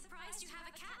actually surprised you have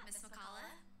a cat, Miss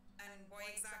McCullough. And why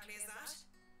exactly is that?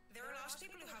 There are a lot of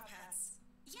people who have pets.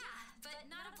 Yeah, but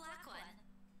not a black one.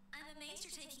 I'm amazed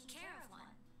you're taking care of one.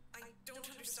 I don't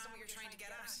understand what you're trying to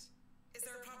get at. Is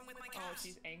there a problem with my Oh, cat?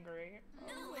 she's angry.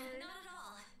 No, not at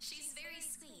all. She's very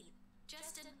sweet.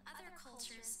 Just in other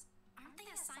cultures, aren't they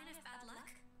a sign of bad luck?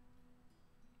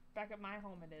 Back at my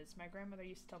home it is. My grandmother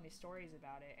used to tell me stories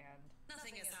about it, and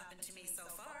Nothing has happened to me so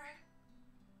far.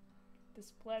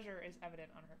 displeasure is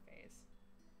evident on her face.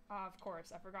 Ah, of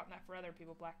course, I've forgotten that for other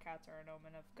people, black cats are an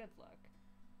omen of good luck.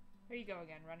 Here you go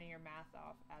again, running your math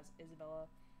off as Isabella.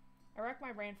 I rack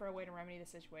my brain for a way to remedy the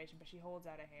situation, but she holds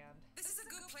out a hand. This is a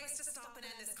good place to stop and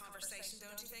end this conversation,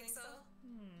 don't you think so?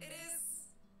 It is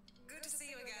good to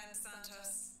see you again,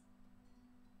 Santos.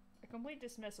 A complete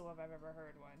dismissal if I've ever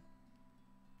heard one.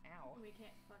 Ow. We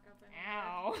can't fuck up anymore.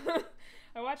 Ow.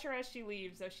 I watch her as she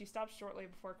leaves, though she stops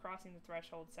shortly before crossing the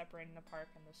threshold separating the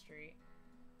park and the street.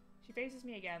 She faces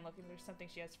me again, looking there's something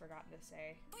she has forgotten to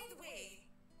say. By the way,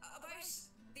 about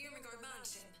the Ermengarde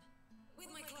mansion, with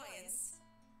my clients,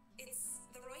 it's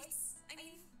the rights. I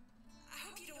mean, I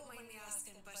hope you don't mind me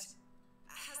asking, but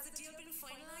has the deal been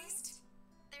finalized?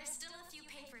 There's still a few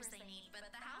papers they need, but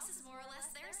the house is more or less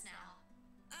theirs now.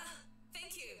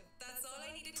 Thank you. That's all I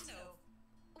needed to know.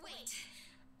 Wait,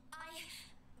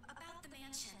 about the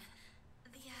mansion.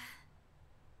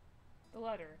 The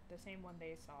letter, the same one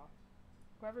they saw.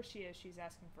 Whoever she is, she's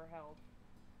asking for help.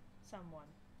 Someone.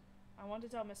 I want to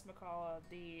tell Miss McCullough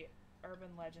the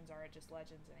urban legends aren't just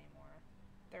legends anymore.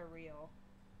 They're real.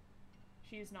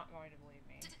 She is not going to believe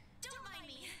me. Don't mind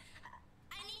me.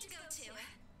 I need to go too.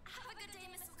 Have a good day,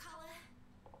 Miss McCullough.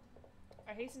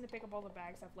 I hasten to pick up all the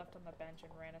bags I've left on the bench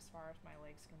and ran as far as my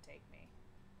legs can take me.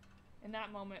 In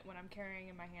that moment, when I'm carrying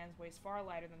in my hands weighs far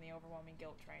lighter than the overwhelming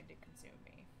guilt trying to consume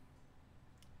me.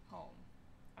 Home.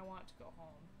 I want to go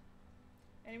home.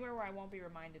 Anywhere where I won't be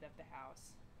reminded of the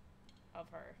house. Of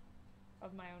her.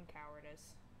 Of my own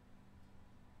cowardice.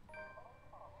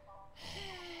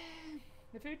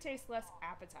 The food tastes less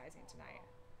appetizing tonight.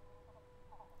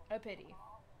 A pity.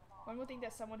 One would think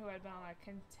that someone who had been on a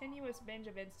continuous binge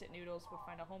of instant noodles would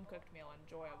find a home-cooked meal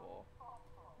enjoyable.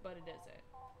 But it isn't.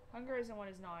 Hunger isn't what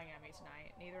is gnawing at me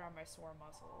tonight, neither are my sore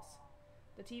muscles.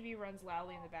 The TV runs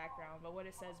loudly in the background, but what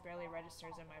it says barely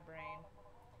registers in my brain.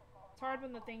 It's hard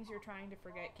when the things you're trying to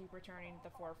forget keep returning to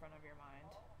the forefront of your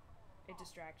mind. It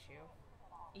distracts you,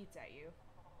 eats at you,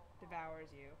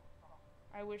 devours you.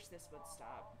 I wish this would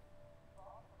stop.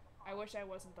 I wish I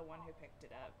wasn't the one who picked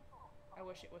it up. I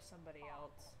wish it was somebody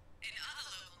else. In other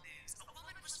local news, a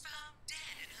woman was found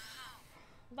dead in her home.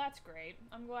 That's great.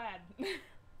 I'm glad.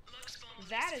 Luxbourne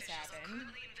That has police officials are happened.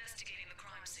 currently investigating the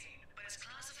crime scene, but has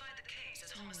classified the case as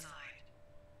homicide.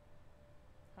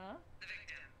 Huh? The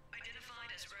victim, identified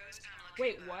as Rose Pamela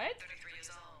Wait, Cooper, what? 33 years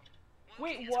old.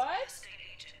 Wait, working as a what? real estate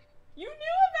agent. You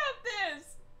knew about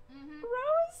this! Mm-hmm.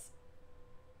 Rose?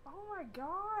 Oh my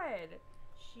god.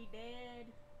 She dead.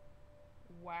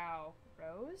 Wow.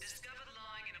 Rose? Discovered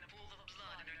lying in a pool of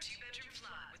blood in her 2-bedroom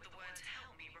flat with the words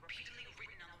 "Help me" repeatedly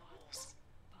written on the walls.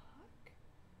 Fuck.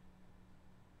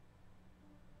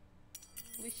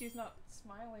 At least she's not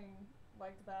smiling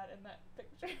like that in that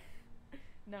picture.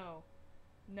 No.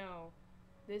 No.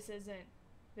 This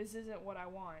isn't what I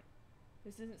want.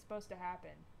 This isn't supposed to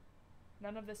happen.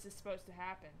 None of this is supposed to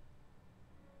happen.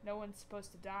 No one's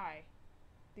supposed to die.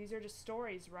 These are just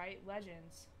stories, right?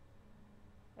 Legends.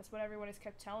 That's what everyone has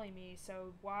kept telling me,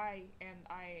 so why? And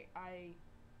I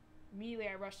immediately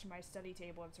I rush to my study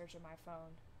table in search of my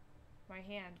phone. My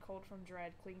hand, cold from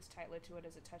dread, clings tightly to it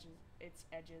as it touches its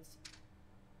edges.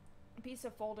 A piece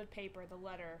of folded paper, the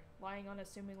letter, lying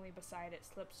unassumingly beside it,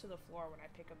 slips to the floor when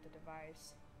I pick up the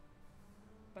device.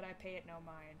 But I pay it no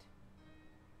mind.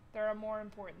 There are more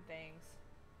important things.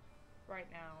 Right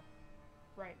now.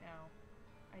 Right now.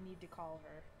 I need to call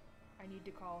her. I need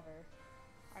to call her.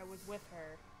 I was with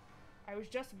her. I was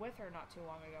just with her not too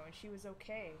long ago, and she was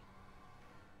okay.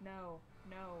 No.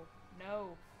 No.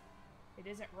 No. It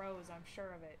isn't Rose, I'm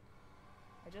sure of it.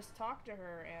 I just talked to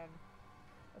her, and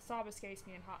a sob escapes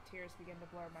me and hot tears begin to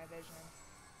blur my vision.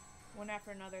 One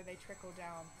after another, they trickle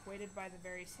down, weighted by the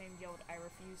very same guilt I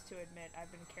refuse to admit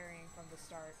I've been carrying from the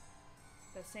start.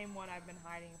 The same one I've been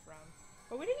hiding from.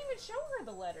 But we didn't even show her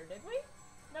the letter, did we?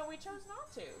 No, we chose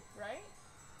not to, right?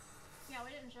 Yeah,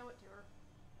 we didn't show it to her.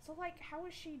 So, like, how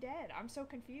is she dead? I'm so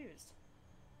confused.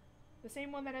 The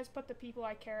same one that has put the people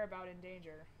I care about in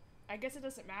danger. I guess it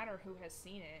doesn't matter who has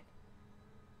seen it.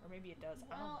 Or maybe it does.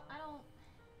 Well, I don't know.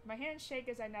 My hands shake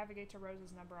as I navigate to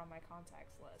Rose's number on my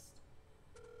contacts list.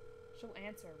 She'll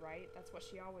answer, right? That's what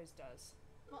she always does.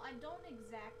 Well, I don't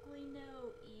exactly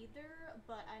know either,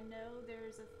 but I know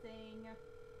there's a thing,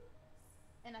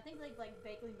 and I think they like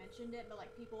vaguely mentioned it, but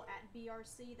like people at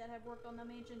BRC that have worked on the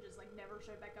mansion just like never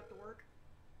showed back up to work.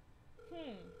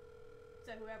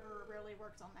 So whoever really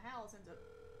works on the house ends up...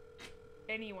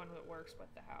 Anyone that works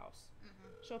with the house.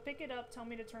 She'll pick it up, tell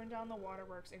me to turn down the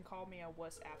waterworks, and call me a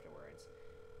wuss afterwards.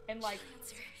 And like...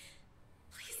 Answer.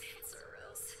 Please answer,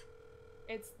 Rose.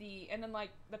 It's the... And then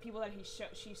like, the people that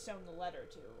she's shown the letter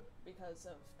to, because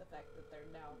of the fact that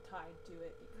they're now tied to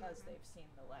it because they've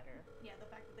seen the letter. Yeah, the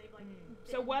fact that they've like...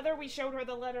 So whether we showed her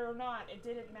the letter or not, it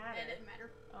didn't matter. It didn't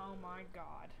matter. Oh my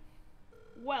god.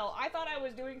 Well, I thought I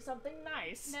was doing something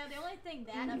nice. No, the only thing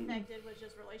that affected was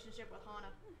just relationship with Hana.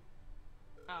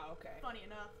 Oh, okay. Funny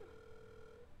enough.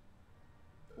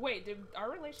 Wait, did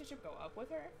our relationship go up with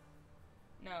her?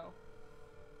 No.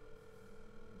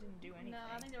 Didn't do anything. No,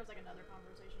 I think there was like another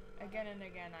conversation. Again and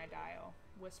again I dial,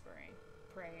 whispering,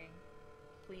 praying,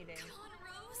 pleading. Come on,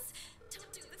 Rose.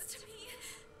 Don't do this to me.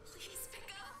 Please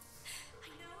pick up.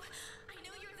 I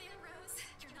know you're there, Rose.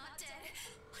 You're not dead.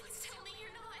 Please tell me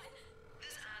you're not.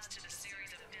 This adds to the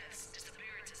series of deaths and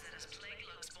disappearances that has plagued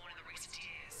Luxborn in the recent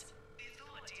years. The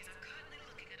authorities are currently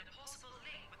looking at a possible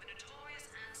link with the notorious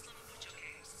Anselm Butcher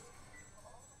case.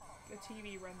 The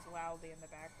TV runs loudly in the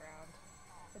background.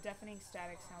 A deafening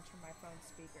static sounds from my phone's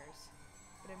speakers,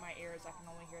 but in my ears I can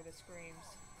only hear the screams.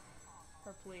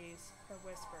 Her pleas, her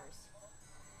whispers.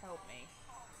 Help me.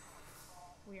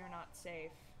 We are not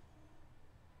safe.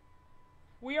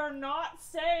 We are not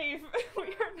safe!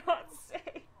 We are not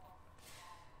safe!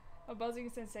 A buzzing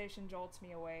sensation jolts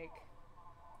me awake.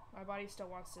 My body still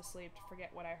wants to sleep to forget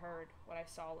what I heard, what I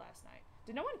saw last night.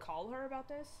 Did no one call her about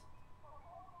this?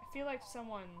 I feel like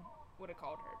someone would have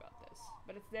called her about this,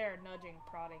 but it's there, nudging,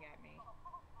 prodding at me.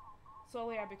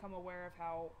 Slowly I become aware of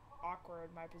how awkward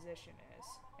my position is,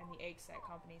 and the aches that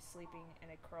accompany sleeping in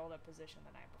a curled up position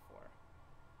the night before.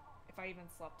 If I even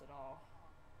slept at all.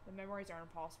 The memories are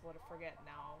impossible to forget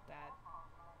now that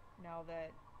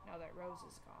Rose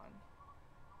is gone.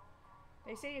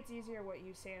 They say it's easier what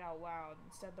you say it out loud,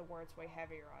 instead the words weigh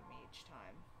heavier on me each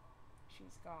time.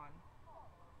 She's gone.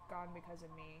 Gone because of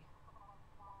me.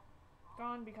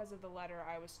 Gone because of the letter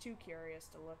I was too curious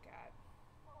to look at.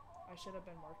 I should have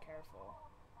been more careful.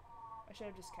 I should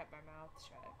have just kept my mouth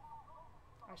shut.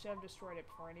 I should have destroyed it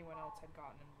before anyone else had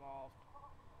gotten involved.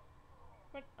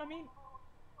 But, I mean,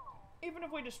 even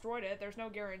if we destroyed it, there's no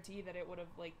guarantee that it would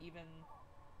have, like, even...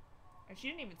 And she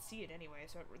didn't even see it anyway,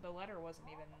 so the letter wasn't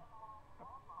even a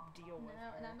deal with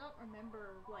her. And I don't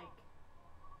remember, like...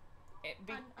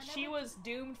 She was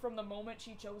doomed from the moment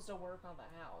she chose to work on the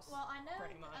house. Well, I know,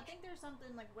 pretty much. I think there's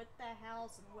something, like, with the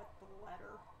house and with the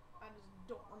letter. I just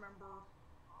don't remember...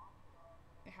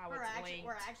 How it's linked.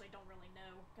 Or I actually don't really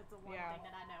know, because the one thing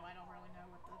that I know, I don't really know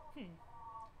what the...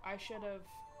 I should have...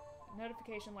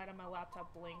 Notification light on my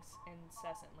laptop blinks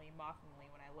incessantly, mockingly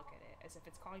when I look at it, as if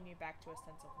it's calling me back to a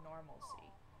sense of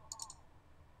normalcy.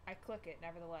 I click it,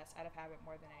 nevertheless, out of habit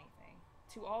more than anything.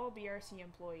 To all BRC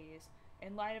employees,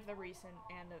 in light of the recent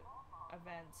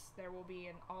events, there will be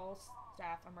an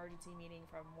all-staff emergency meeting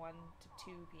from 1 to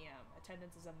 2 p.m.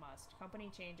 Attendance is a must. Company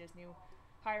changes, new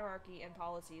hierarchy, and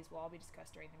policies will all be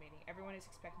discussed during the meeting. Everyone is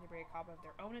expected to bring a copy of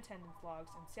their own attendance logs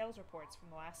and sales reports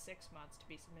from the last 6 months to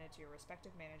be submitted to your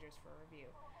respective managers for review.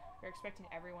 We're expecting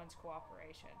everyone's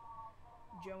cooperation.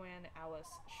 Joanne Alice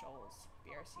Scholes,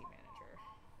 BRC manager.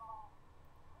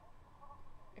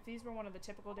 If these were one of the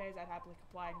typical days, I'd happily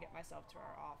comply and get myself to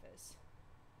our office.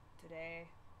 Today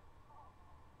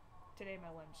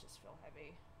my limbs just feel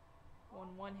heavy.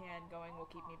 On one hand, going will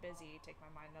keep me busy, take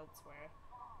my mind elsewhere.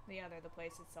 On the other, the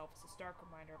place itself is a stark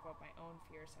reminder of what my own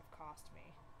fears have cost me.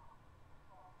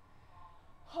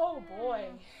 Oh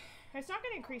boy. It's not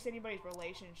going to increase anybody's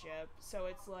relationship, so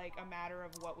it's like a matter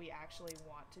of what we actually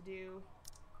want to do.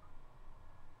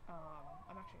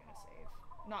 I'm actually going to save.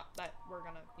 Not that we're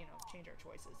going to, you know, change our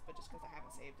choices, but just because I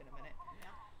haven't saved in a minute.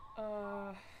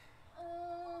 Yeah.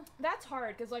 That's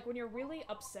hard, because, like, when you're really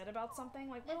upset about something,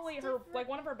 like, literally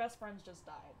one of her best friends just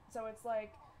died. So it's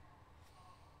like,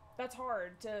 that's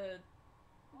hard to...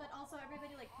 But also,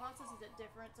 everybody, like, processes it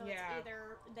different, so Yeah. it's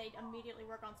either they immediately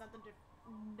work on something to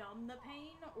numb the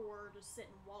pain, or just sit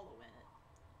and wallow in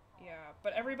it. Yeah,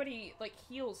 but everybody, like,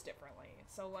 heals differently.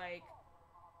 So, like,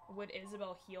 would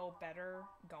Isabelle heal better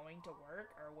going to work,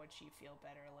 or would she feel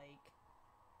better, like,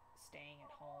 staying at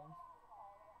home?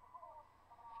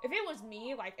 If it was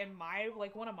me, like, and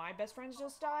one of my best friends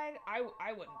just died, I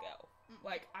wouldn't go.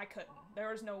 Like, I couldn't. There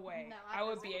was no way. No, I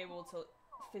would be able to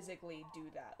physically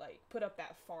do that, like, put up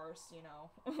that farce, you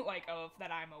know, like, of that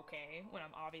I'm okay, when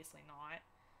I'm obviously not.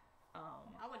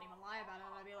 I wouldn't even lie about it.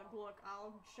 I'd be like, look,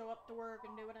 I'll show up to work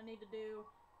and do what I need to do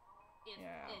if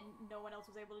and no one else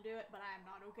was able to do it, but I am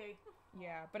not okay.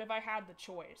 Yeah, but if I had the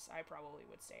choice, I probably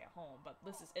would stay at home, but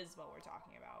this is Isabelle we're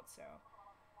talking about, so...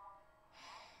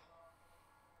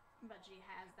 But she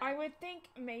has that. I would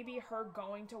think maybe her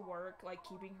going to work, like,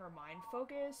 keeping her mind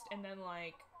focused, and then,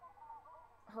 like,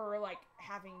 her, like,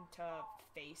 having to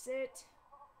face it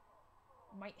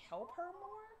might help her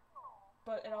more,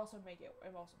 but it also might make it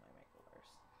worse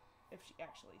if she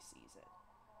actually sees it.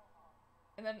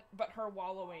 And then, but her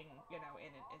wallowing, you know,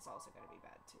 in it is also going to be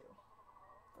bad too,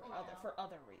 for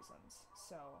other reasons.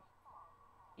 So,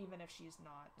 even if she's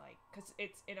not, like, because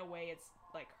it's, in a way, it's,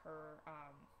 like, her,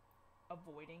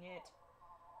 avoiding it,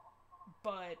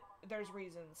 but there's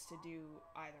reasons to do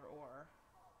either or.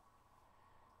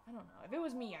 I don't know. If it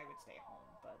was me, I would stay home,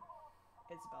 but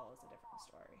Isabelle is a different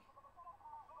story.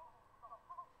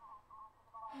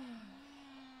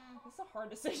 It's a hard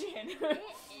decision. It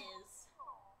is.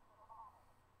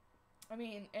 I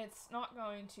mean, it's not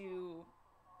going to,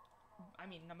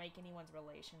 make anyone's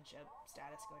relationship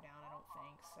status go down, I don't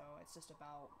think, so it's just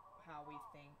about how we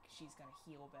think she's gonna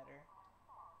heal better.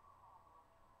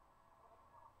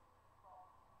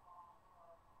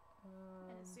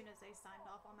 And as soon as they signed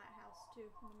off on that house, too,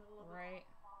 in the middle of it. Right.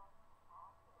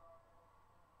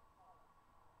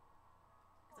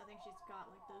 Because I think she's got,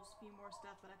 like, those few more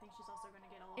stuff, but I think she's also going to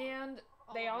get a lot. And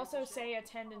they also say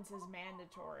attendance is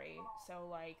mandatory, so,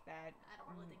 like, that... I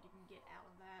don't really think you can get out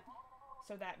of that.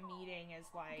 So that meeting is,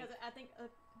 like... Because I think,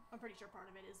 I'm pretty sure part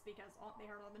of it is because they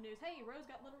heard on the news, hey, Rose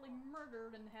got literally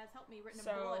murdered and has helped me written in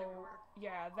blood everywhere.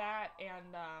 Yeah, that,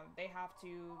 and they have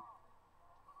to...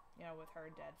 You know, with her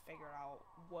dead, figure out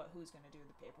who's gonna do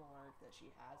the paperwork that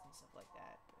she has and stuff like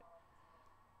that. But,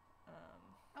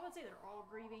 I would say they're all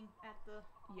grieving at the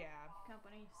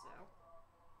company, so.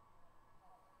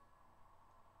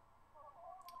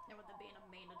 And with it being a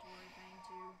mandatory thing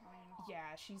too, I mean.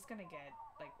 Yeah, she's gonna get,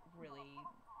 like, really.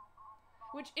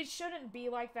 Which it shouldn't be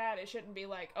like that. It shouldn't be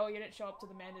like, oh, you didn't show up to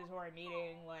the mandatory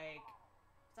meeting, like.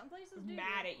 Some places do.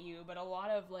 Mad at you, but a lot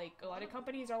of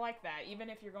companies are like that, even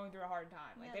if you're going through a hard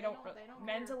time. Like, they don't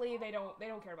mentally care. they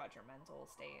don't care about your mental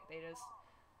state.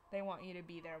 They want you to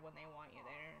be there when they want you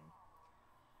there. And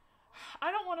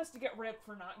I don't want us to get ripped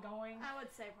for not going. I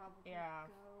would say probably go.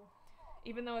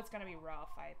 Even though it's gonna be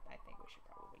rough, I think we should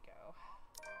probably go.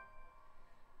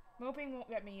 Moping won't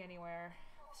get me anywhere.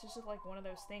 It's just like one of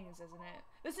those things, isn't it?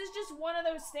 This is just one of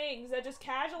those things that just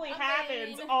casually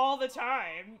happens all the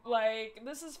time. Like,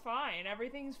 this is fine.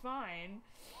 Everything's fine.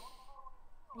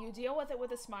 You deal with it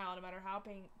with a smile, no matter how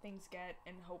things get,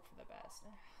 and hope for the best.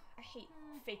 I hate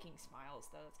faking smiles,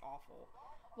 though. It's awful.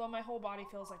 Although my whole body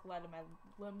feels like lead and my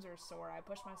limbs are sore, I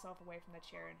push myself away from the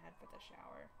chair and head for the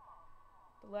shower.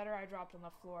 The letter I dropped on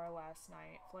the floor last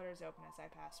night flutters open as I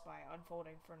pass by,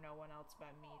 unfolding for no one else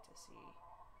but me to see.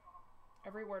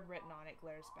 Every word written on it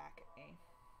glares back at me.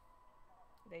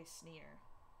 They sneer.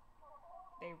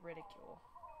 They ridicule.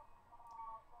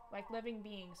 like living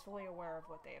beings fully aware of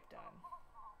what they have done.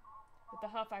 With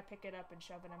a huff, I pick it up and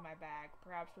shove it in my bag,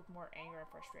 perhaps with more anger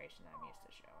and frustration than I'm used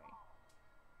to showing.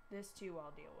 This too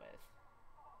I'll deal with.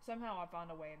 Somehow I've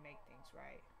found a way to make things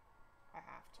right. I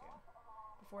have to,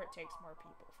 before it takes more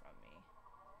people from me,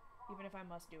 even if I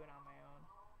must do it on my own.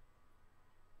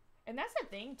 And that's the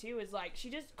thing too, is like, she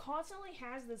just constantly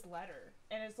has this letter,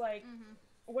 and it's like,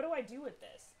 what do I do with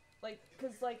this? Like,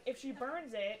 because like, if she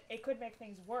burns it, it could make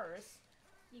things worse.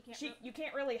 You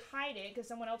can't really hide it, because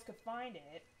someone else could find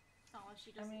it. Unless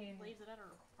she just leaves it at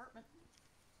her apartment.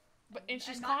 But and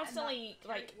she's constantly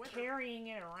like carrying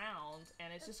it around,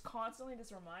 and it's just constantly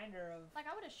this reminder of. Like,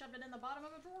 I would have shoved it in the bottom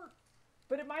of a drawer.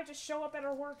 But it might just show up at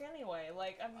her work anyway.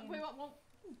 Like, I mean, well,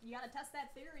 you gotta test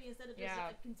that theory instead of just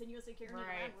like, continuously carrying it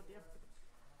around with you.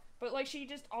 But like, she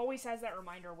just always has that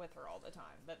reminder with her all the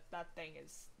time that thing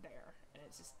is there, and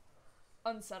it's just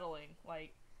unsettling.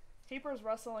 Like, papers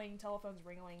rustling, telephones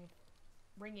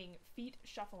ringing, feet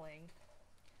shuffling.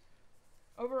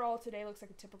 Overall, today looks like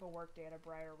a typical workday at a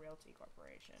Briar Realty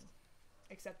Corporation.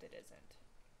 Except it isn't.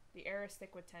 The air is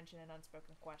thick with tension and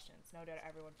unspoken questions. No doubt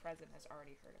everyone present has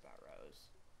already heard about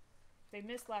Rose. If they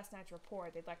missed last night's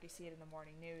report, they'd likely see it in the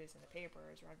morning news, in the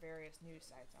papers, or on various news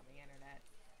sites on the internet.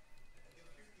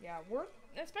 Yeah, word,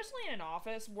 especially in an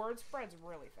office, word spreads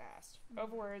really fast.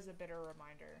 Overwhere is a bitter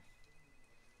reminder.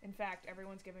 In fact,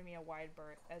 everyone's giving me a wide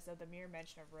berth, as though the mere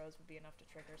mention of Rose would be enough to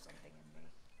trigger something in me.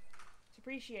 It's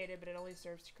appreciated, but it only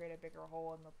serves to create a bigger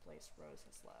hole in the place Rose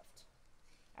has left.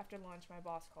 After lunch, my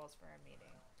boss calls for a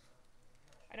meeting.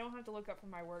 I don't have to look up from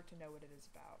my work to know what it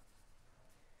is about.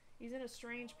 He's in a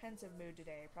strange, pensive mood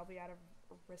today, probably out of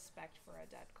respect for a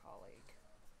dead colleague.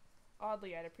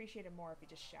 Oddly, I'd appreciate it more if he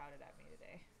just shouted at me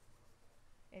today.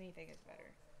 Anything is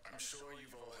better. I'm sure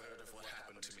you've all heard of what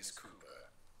happened to Miss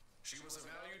Cooper. She was a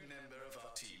valued member of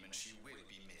our team, and she will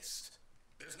be missed.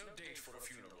 There's no date for a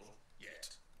funeral yet,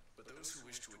 but those who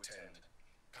wish to attend,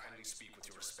 kindly speak with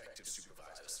your respective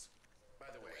supervisors.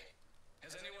 By the way,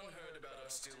 has anyone heard about our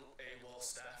still AWOL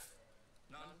staff?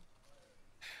 None?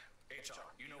 HR,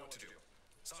 you know what to do.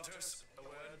 Santos, a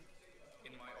word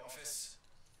in my office.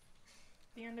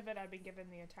 At the end of it, I'd been given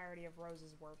the entirety of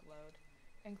Rose's workload,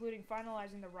 including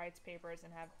finalizing the rights papers,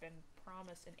 and have been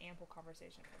promised an ample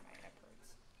conversation for my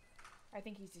efforts. I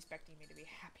think he's expecting me to be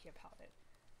happy about it.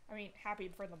 I mean, happy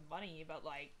for the money, but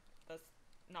like, that's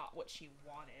not what she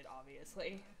wanted,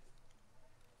 obviously.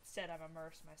 Instead, I've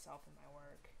immersed myself in my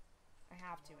work. I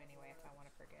have to anyway if I want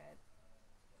to forget.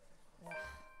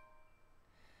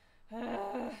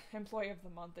 Employee of the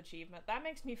Month achievement. That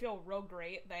makes me feel real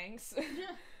great, thanks.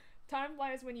 Time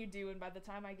flies when you do, and by the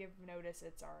time I give notice,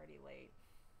 it's already late.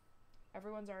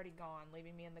 Everyone's already gone,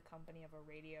 leaving me in the company of a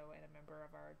radio and a member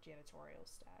of our janitorial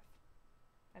staff.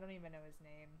 I don't even know his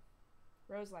name.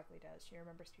 Rose likely does. She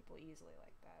remembers people easily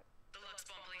like that. The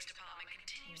Luxbourne Police Department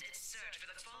continues its search for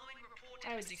the following reported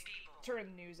I would missing just people.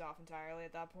 turn the news off entirely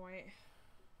at that point.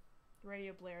 The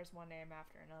radio blares one name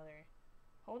after another.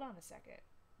 Hold on a second.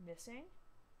 Missing?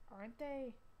 Aren't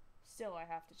they? Still, I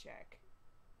have to check.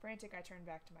 Frantic, I turn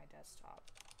back to my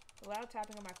desktop. The loud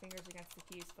tapping of my fingers against the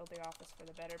keys filled the office for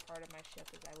the better part of my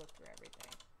shift as I looked through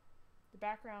everything. The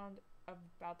background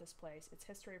about this place, its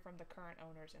history from the current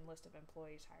owners and list of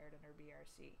employees hired under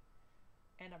BRC.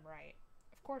 And I'm right.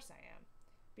 Of course I am.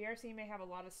 BRC may have a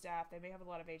lot of staff, they may have a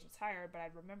lot of agents hired, but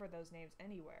I'd remember those names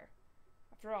anywhere.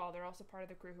 After all, they're also part of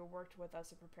the crew who worked with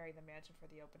us in preparing the mansion for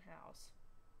the open house.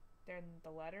 Then the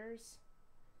letters?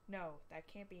 No, that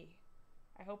can't be.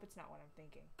 I hope it's not what I'm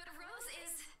thinking. But Rose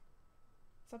is...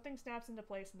 Something snaps into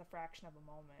place in the fraction of a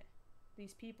moment.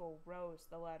 These people, Rose,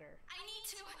 the letter. I need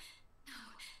to... No.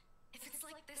 If it's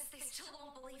like this, they still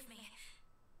won't believe me.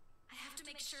 I have to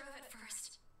make sure of it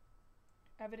first.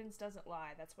 Evidence doesn't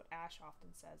lie. That's what Ash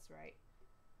often says, right?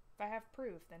 If I have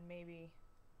proof, then maybe...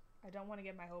 I don't want to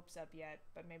get my hopes up yet,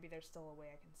 but maybe there's still a way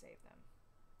I can save them.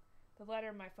 The letter,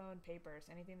 my phone, papers,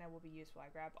 anything that will be useful, I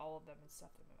grab all of them and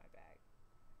stuff them in my bag.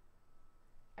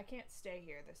 I can't stay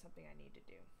here. There's something I need to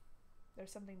do. There's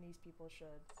something these people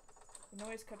should. The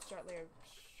noise cut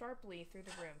sharply through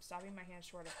the room, stopping my hand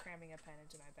short of cramming a pen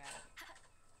into my bag.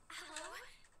 Hello?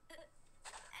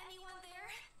 Anyone there?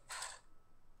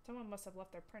 Someone must have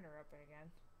left their printer open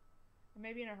again. I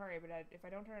may be in a hurry, but if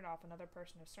I don't turn it off, another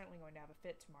person is certainly going to have a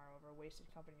fit tomorrow over wasted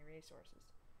company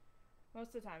resources.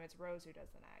 Most of the time, it's Rose who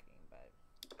does the nagging, but...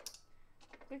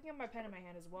 Clicking on my pen in my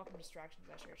hand is a welcome distraction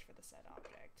as I search for the said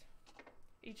object.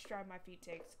 Each stride my feet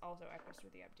takes also echoes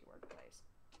through the empty workplace.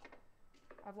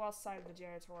 I've lost sight of the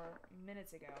janitor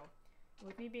minutes ago.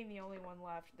 With me being the only one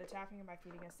left, the tapping of my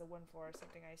feet against the wooden floor is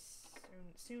something I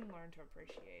soon learned to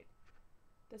appreciate.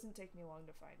 Doesn't take me long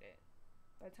to find it.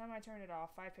 By the time I turned it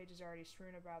off, 5 pages are already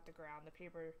strewn about the ground. The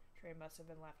paper tray must have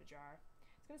been left ajar.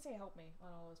 It's gonna say help me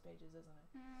on all those pages, isn't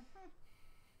it? Mm-hmm.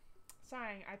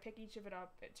 Sighing, I pick each of it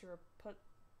up to put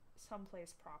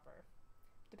someplace proper.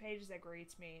 The page that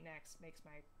greets me next makes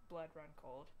my blood run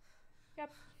cold. Yep.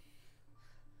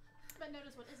 But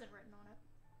notice what isn't written on it.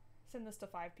 Send this to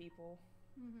 5 people.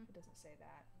 Mm-hmm. It doesn't say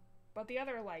that. But the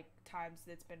other, like, times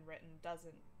that's been written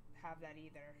doesn't have that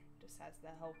either. It just has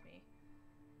the help me.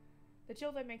 The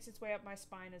chill that makes its way up my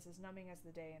spine is as numbing as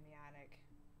the day in the attic.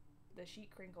 The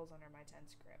sheet crinkles under my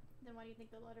tense grip. Then why do you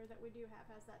think the letter that we do have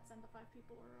has that send to 5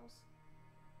 people or else?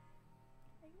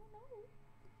 I don't know.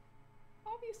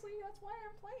 Obviously, that's why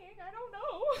I'm playing. I don't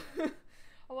know.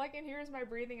 All I can hear is my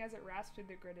breathing as it rasps through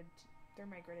my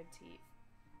gritted teeth.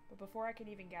 But before I can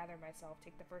even gather myself,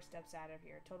 take the first steps out of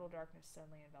here, total darkness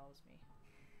suddenly envelops me.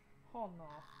 Oh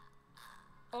no.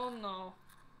 Oh no.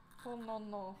 Oh no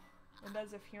no. And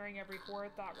as if hearing every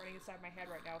horrid thought running inside my head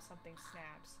right now, something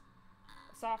snaps.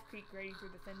 A soft creak grating through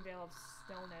the thin veil of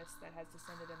stillness that has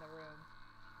descended in the room.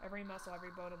 Every muscle, every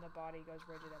bone in the body goes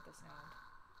rigid at the sound.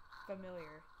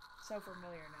 Familiar. So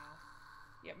familiar now.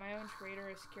 Yet my own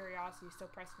traitorous curiosity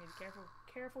still pressed me to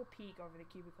careful peek over the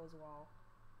cubicle's wall.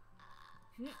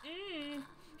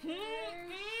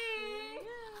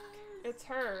 It's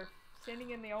her, standing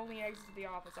in the only exit to the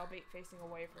office, albeit facing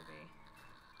away from me.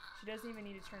 She doesn't even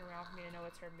need to turn around for me to know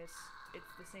it's her it's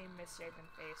the same misshapen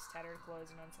face, tattered clothes,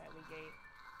 and unsightly gait.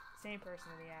 Same person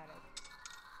in the attic.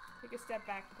 Take a step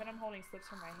back, the pen I'm holding slips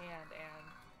from my hand, and...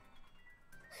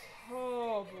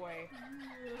 oh boy.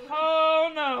 Oh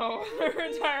no! Her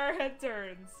entire head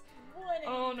turns.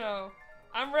 Oh no.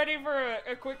 I'm ready for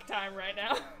a quick time right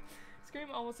now.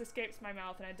 Scream almost escapes my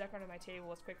mouth, and I duck under my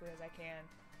table as quickly as I can.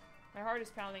 My heart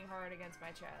is pounding hard against my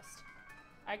chest.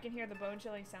 I can hear the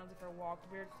bone-chilling sounds of her walk,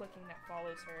 weird clicking that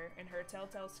follows her, and her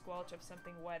telltale squelch of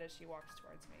something wet as she walks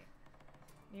towards me.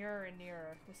 Nearer and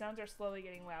nearer. The sounds are slowly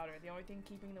getting louder. The only thing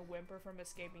keeping the whimper from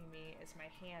escaping me is my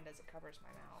hand as it covers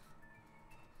my mouth.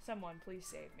 Someone, please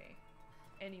save me.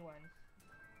 Anyone.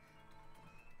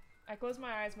 I close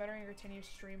my eyes, muttering a continuous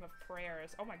stream of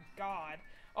prayers. Oh my god.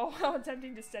 Oh, while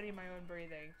attempting to steady my own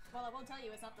breathing. Well, I will tell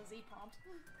you, it's not the Z prompt.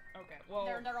 Okay, well...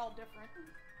 They're all different.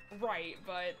 Right,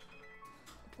 but...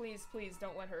 please, please,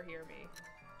 don't let her hear me.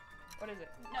 What is it?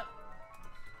 No.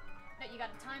 No, you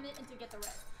gotta time it and to get the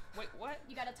red. Wait, what?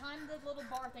 You gotta time the little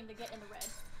bar thing to get in the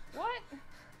red. What?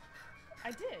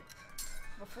 I did.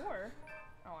 Before.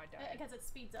 Oh, I died. Because it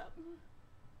speeds up.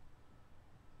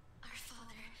 Our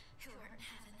Father, who art in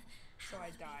heaven, So I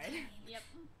died. Yep.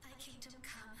 thy kingdom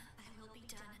come, thy will be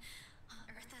done, on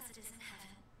earth as it is in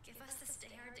heaven. Give us this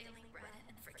day our daily bread,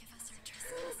 and forgive us our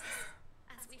trespasses,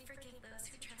 as we forgive those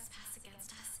who trespass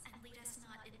against us, and lead us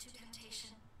not into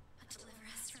temptation, but deliver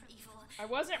us from evil. I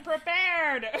wasn't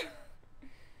prepared!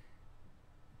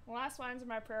 The last lines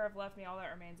of my prayer have left me. All that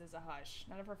remains is a hush.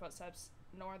 None of her footsteps,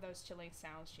 nor those chilling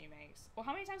sounds she makes. Well,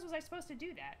 how many times was I supposed to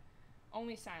do that?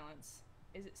 Only silence.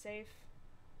 Is it safe?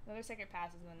 Another second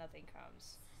passes and then nothing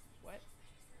comes. What?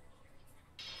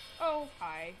 Oh,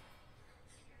 hi.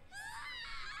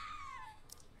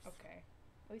 Okay.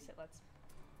 At least it lets...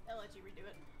 I'll let you redo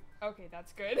it. Okay,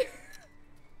 that's good.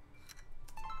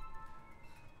 Ah,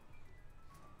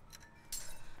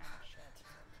 shit.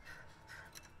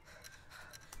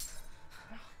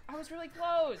 I was really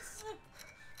close!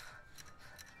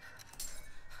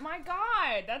 My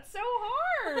god, that's so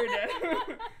hard!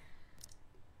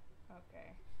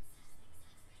 Okay.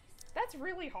 That's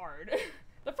really hard.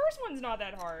 The first one's not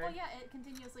that hard. Well, yeah, it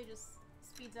continuously just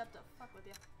speeds up to fuck with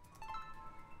you.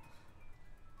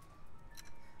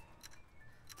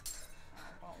 Oh,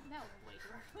 well. That was way too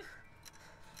early.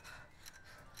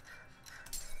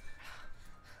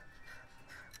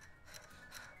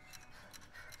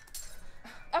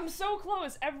 I'm so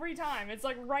close every time. It's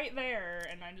like right there,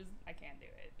 and I can't do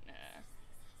it. Nah.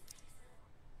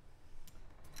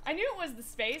 I knew it was the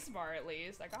space bar at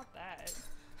least. I got that.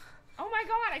 Oh my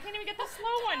god, I can't even get the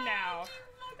slow one now.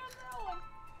 I got that one.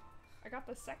 I got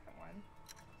the second one.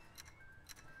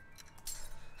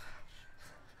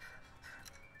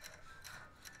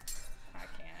 I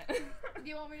can't. Do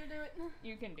you want me to do it?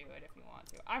 You can do it if you want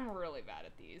to. I'm really bad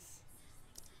at these.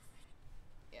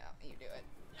 Yeah, you do it.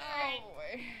 Oh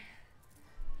boy.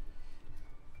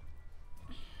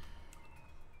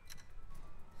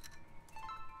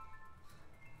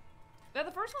 Yeah,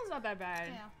 the first one's not that bad.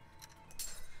 Yeah.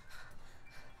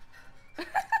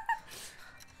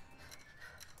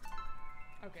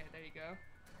 Okay, there you go.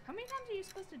 How many times are you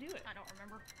supposed to do it? I don't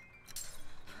remember.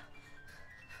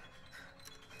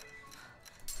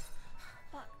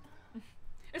 Fuck.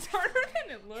 It's harder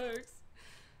than it looks.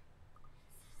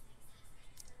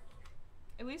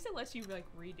 At least it lets you like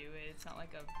redo it. It's not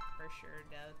like a for sure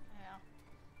death. Yeah.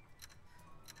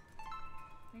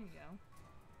 There you go.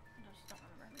 I just don't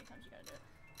remember how many times you gotta do it.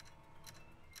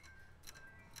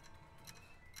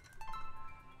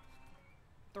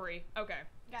 Three. Okay.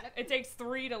 Got it. It takes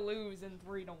 3 to lose and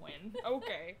 3 to win.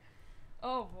 Okay.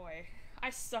 Oh boy. I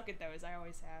suck at those. I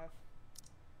always have.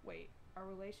 Wait. Our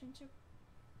relationship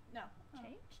No.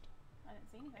 changed? I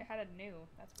didn't see anything. It had a new.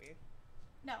 That's weird.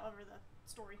 No, over the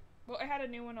story. Well, it had a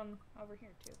new one on over here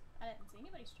too. I didn't see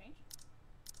anybody's change.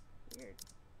 Weird.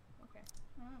 Okay.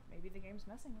 I don't know. Maybe the game's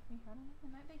messing with me. I don't know.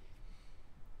 It might be.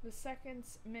 The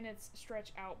seconds, minutes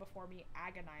stretch out before me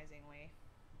agonizingly.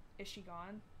 Is she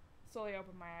gone? Slowly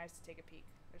open my eyes to take a peek.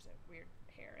 There's a weird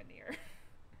hair in the air.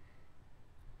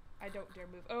 I don't dare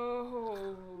move.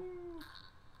 Oh.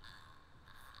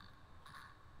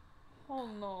 Oh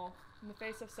no. In the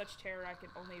face of such terror, I can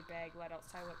only beg, let out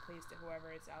silent pleas to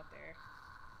whoever is out there.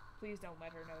 Please don't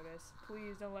let her notice.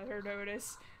 Please don't let her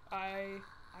notice. I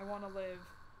want to live.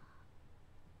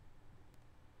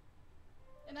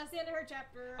 And that's the end of her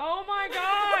chapter. Oh my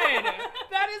god!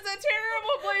 That is a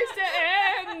terrible place to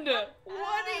end!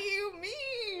 What do you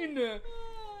mean?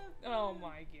 Oh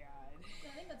my god.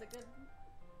 I think that's a good.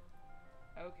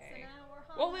 Okay. So now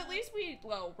we're Well, hung at up. least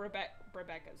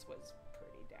Rebecca's was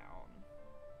pretty down.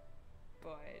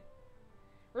 But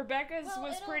Rebecca's Well,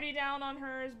 was it'll- pretty down on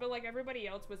hers, but like everybody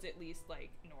else was at least like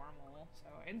normal. So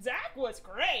and Zach was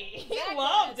great. He Zach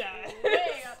loved was us.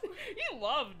 great. He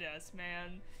loved us,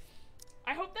 man.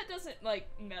 I hope that doesn't like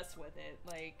mess with it,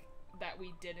 like that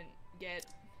we didn't get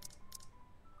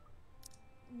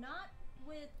Not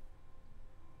with.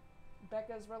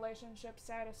 Becca's relationship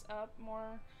status up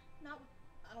more. Not.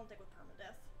 I don't think with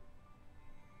permadeath.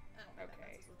 I don't think that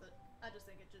Okay. messes with it. I just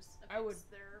think it just affects I would-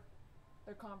 their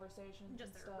Their conversations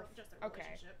just and their stuff. just their Okay.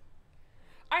 relationship.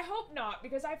 I hope not,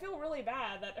 because I feel really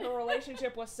bad that her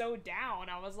relationship was so down.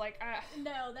 I was like,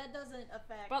 No, that doesn't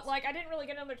affect. but like I didn't really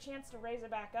get another chance to raise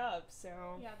it back up,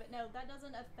 so. Yeah, but no, that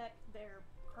doesn't affect their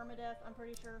permadeath. I'm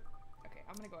pretty sure. Okay,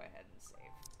 I'm gonna go ahead and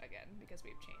save again because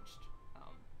we've changed.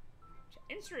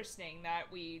 Interesting that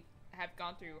we have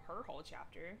gone through her whole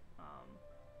chapter.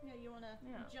 Yeah, you wanna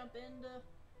Yeah. jump into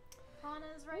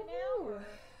Hana's right now,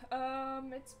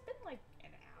 Woohoo. It's been like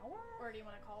an hour. or do you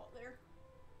want to call it there?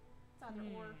 It's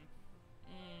either or.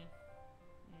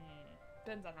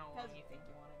 Depends on how long 'Cause- you think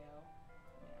you want to go.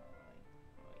 I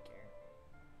don't really care.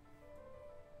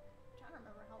 I'm trying to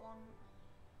remember how long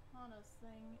Hana's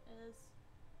thing is.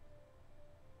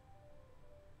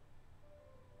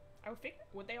 I would think,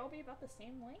 would they all be about the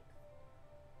same length?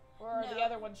 Or are the No.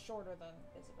 other ones shorter than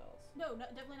Isabelle's? No,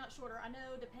 definitely not shorter. I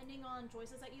know depending on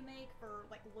choices that you make for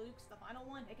like Luke's, the final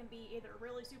one, it can be either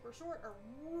really super short or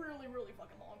really, really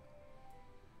fucking long.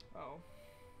 Oh.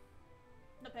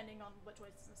 Depending on what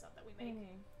choices and stuff that we make.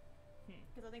 Mm-hmm.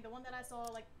 Because I think the one that I saw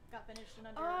like got finished in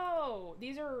under. Oh,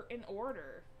 these are in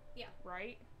order. Yeah.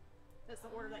 Right? That's the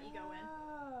order that you go in.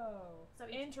 Oh. So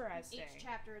interesting. Each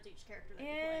chapter is each character that you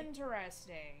play.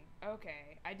 Interesting.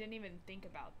 Okay. I didn't even think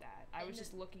about that. I And was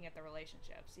just looking at the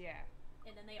relationships. Yeah.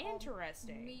 And then they all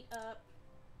Interesting. meet up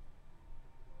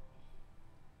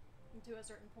to a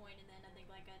certain point, and then I think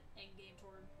like an end game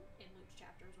toward in Luke's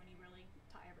chapters when you really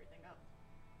tie everything up.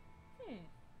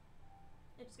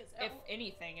 It just gets If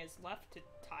anything is left to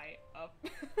tie up.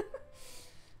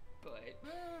 But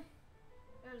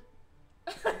there's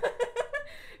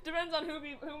depends on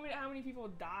how many people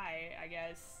die, I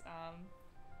guess.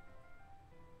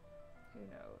 Who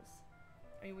knows?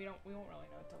 I mean, we won't really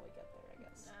know until we get there, I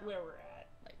guess. No. Where we're at,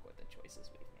 like with the choices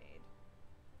we've made.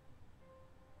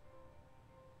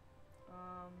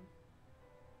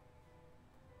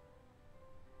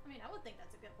 I mean, I would think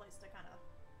that's a good place to kind of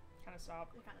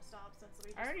Stop. since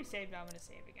we just, I already saved. I'm gonna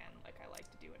save again, like I like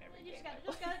to do in every you game.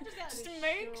 just gotta Just be to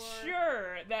make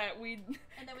sure that we.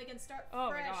 and then we can start. Oh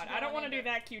my fresh god, I don't going want to do into-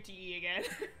 that QTE again.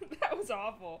 That was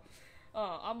awful.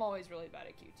 I'm always really bad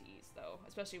at QTEs though,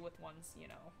 especially with ones, you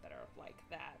know, that are like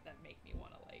that make me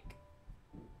want to like.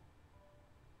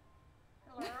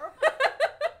 Hello?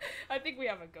 I think we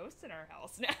have a ghost in our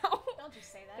house now. Don't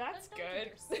just say that. That's don't good.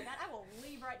 You just say that. I will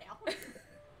leave right now.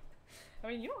 I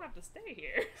mean, you don't have to stay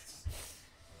here.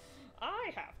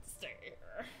 I have to stay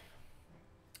here.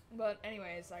 But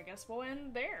anyways, I guess we'll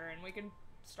end there, and we can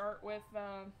start with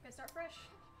Gonna start fresh.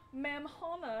 Ma'am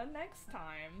Hana next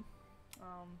time.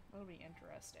 It'll be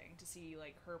interesting to see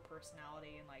like her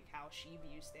personality and like how she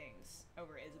views things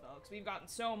over Isabelle, because we've gotten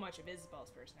so much of Isabelle's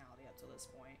personality up to this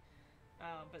point.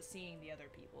 But seeing the other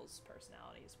people's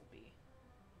personalities will be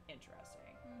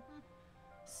interesting.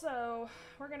 So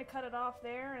we're gonna cut it off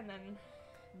there, and then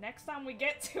next time we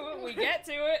get to it, we get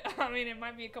to it. I mean, it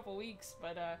might be a couple weeks,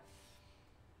 but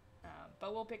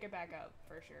we'll pick it back up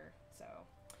for sure. So,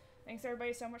 thanks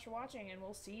everybody so much for watching, and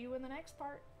we'll see you in the next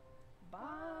part.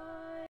 Bye!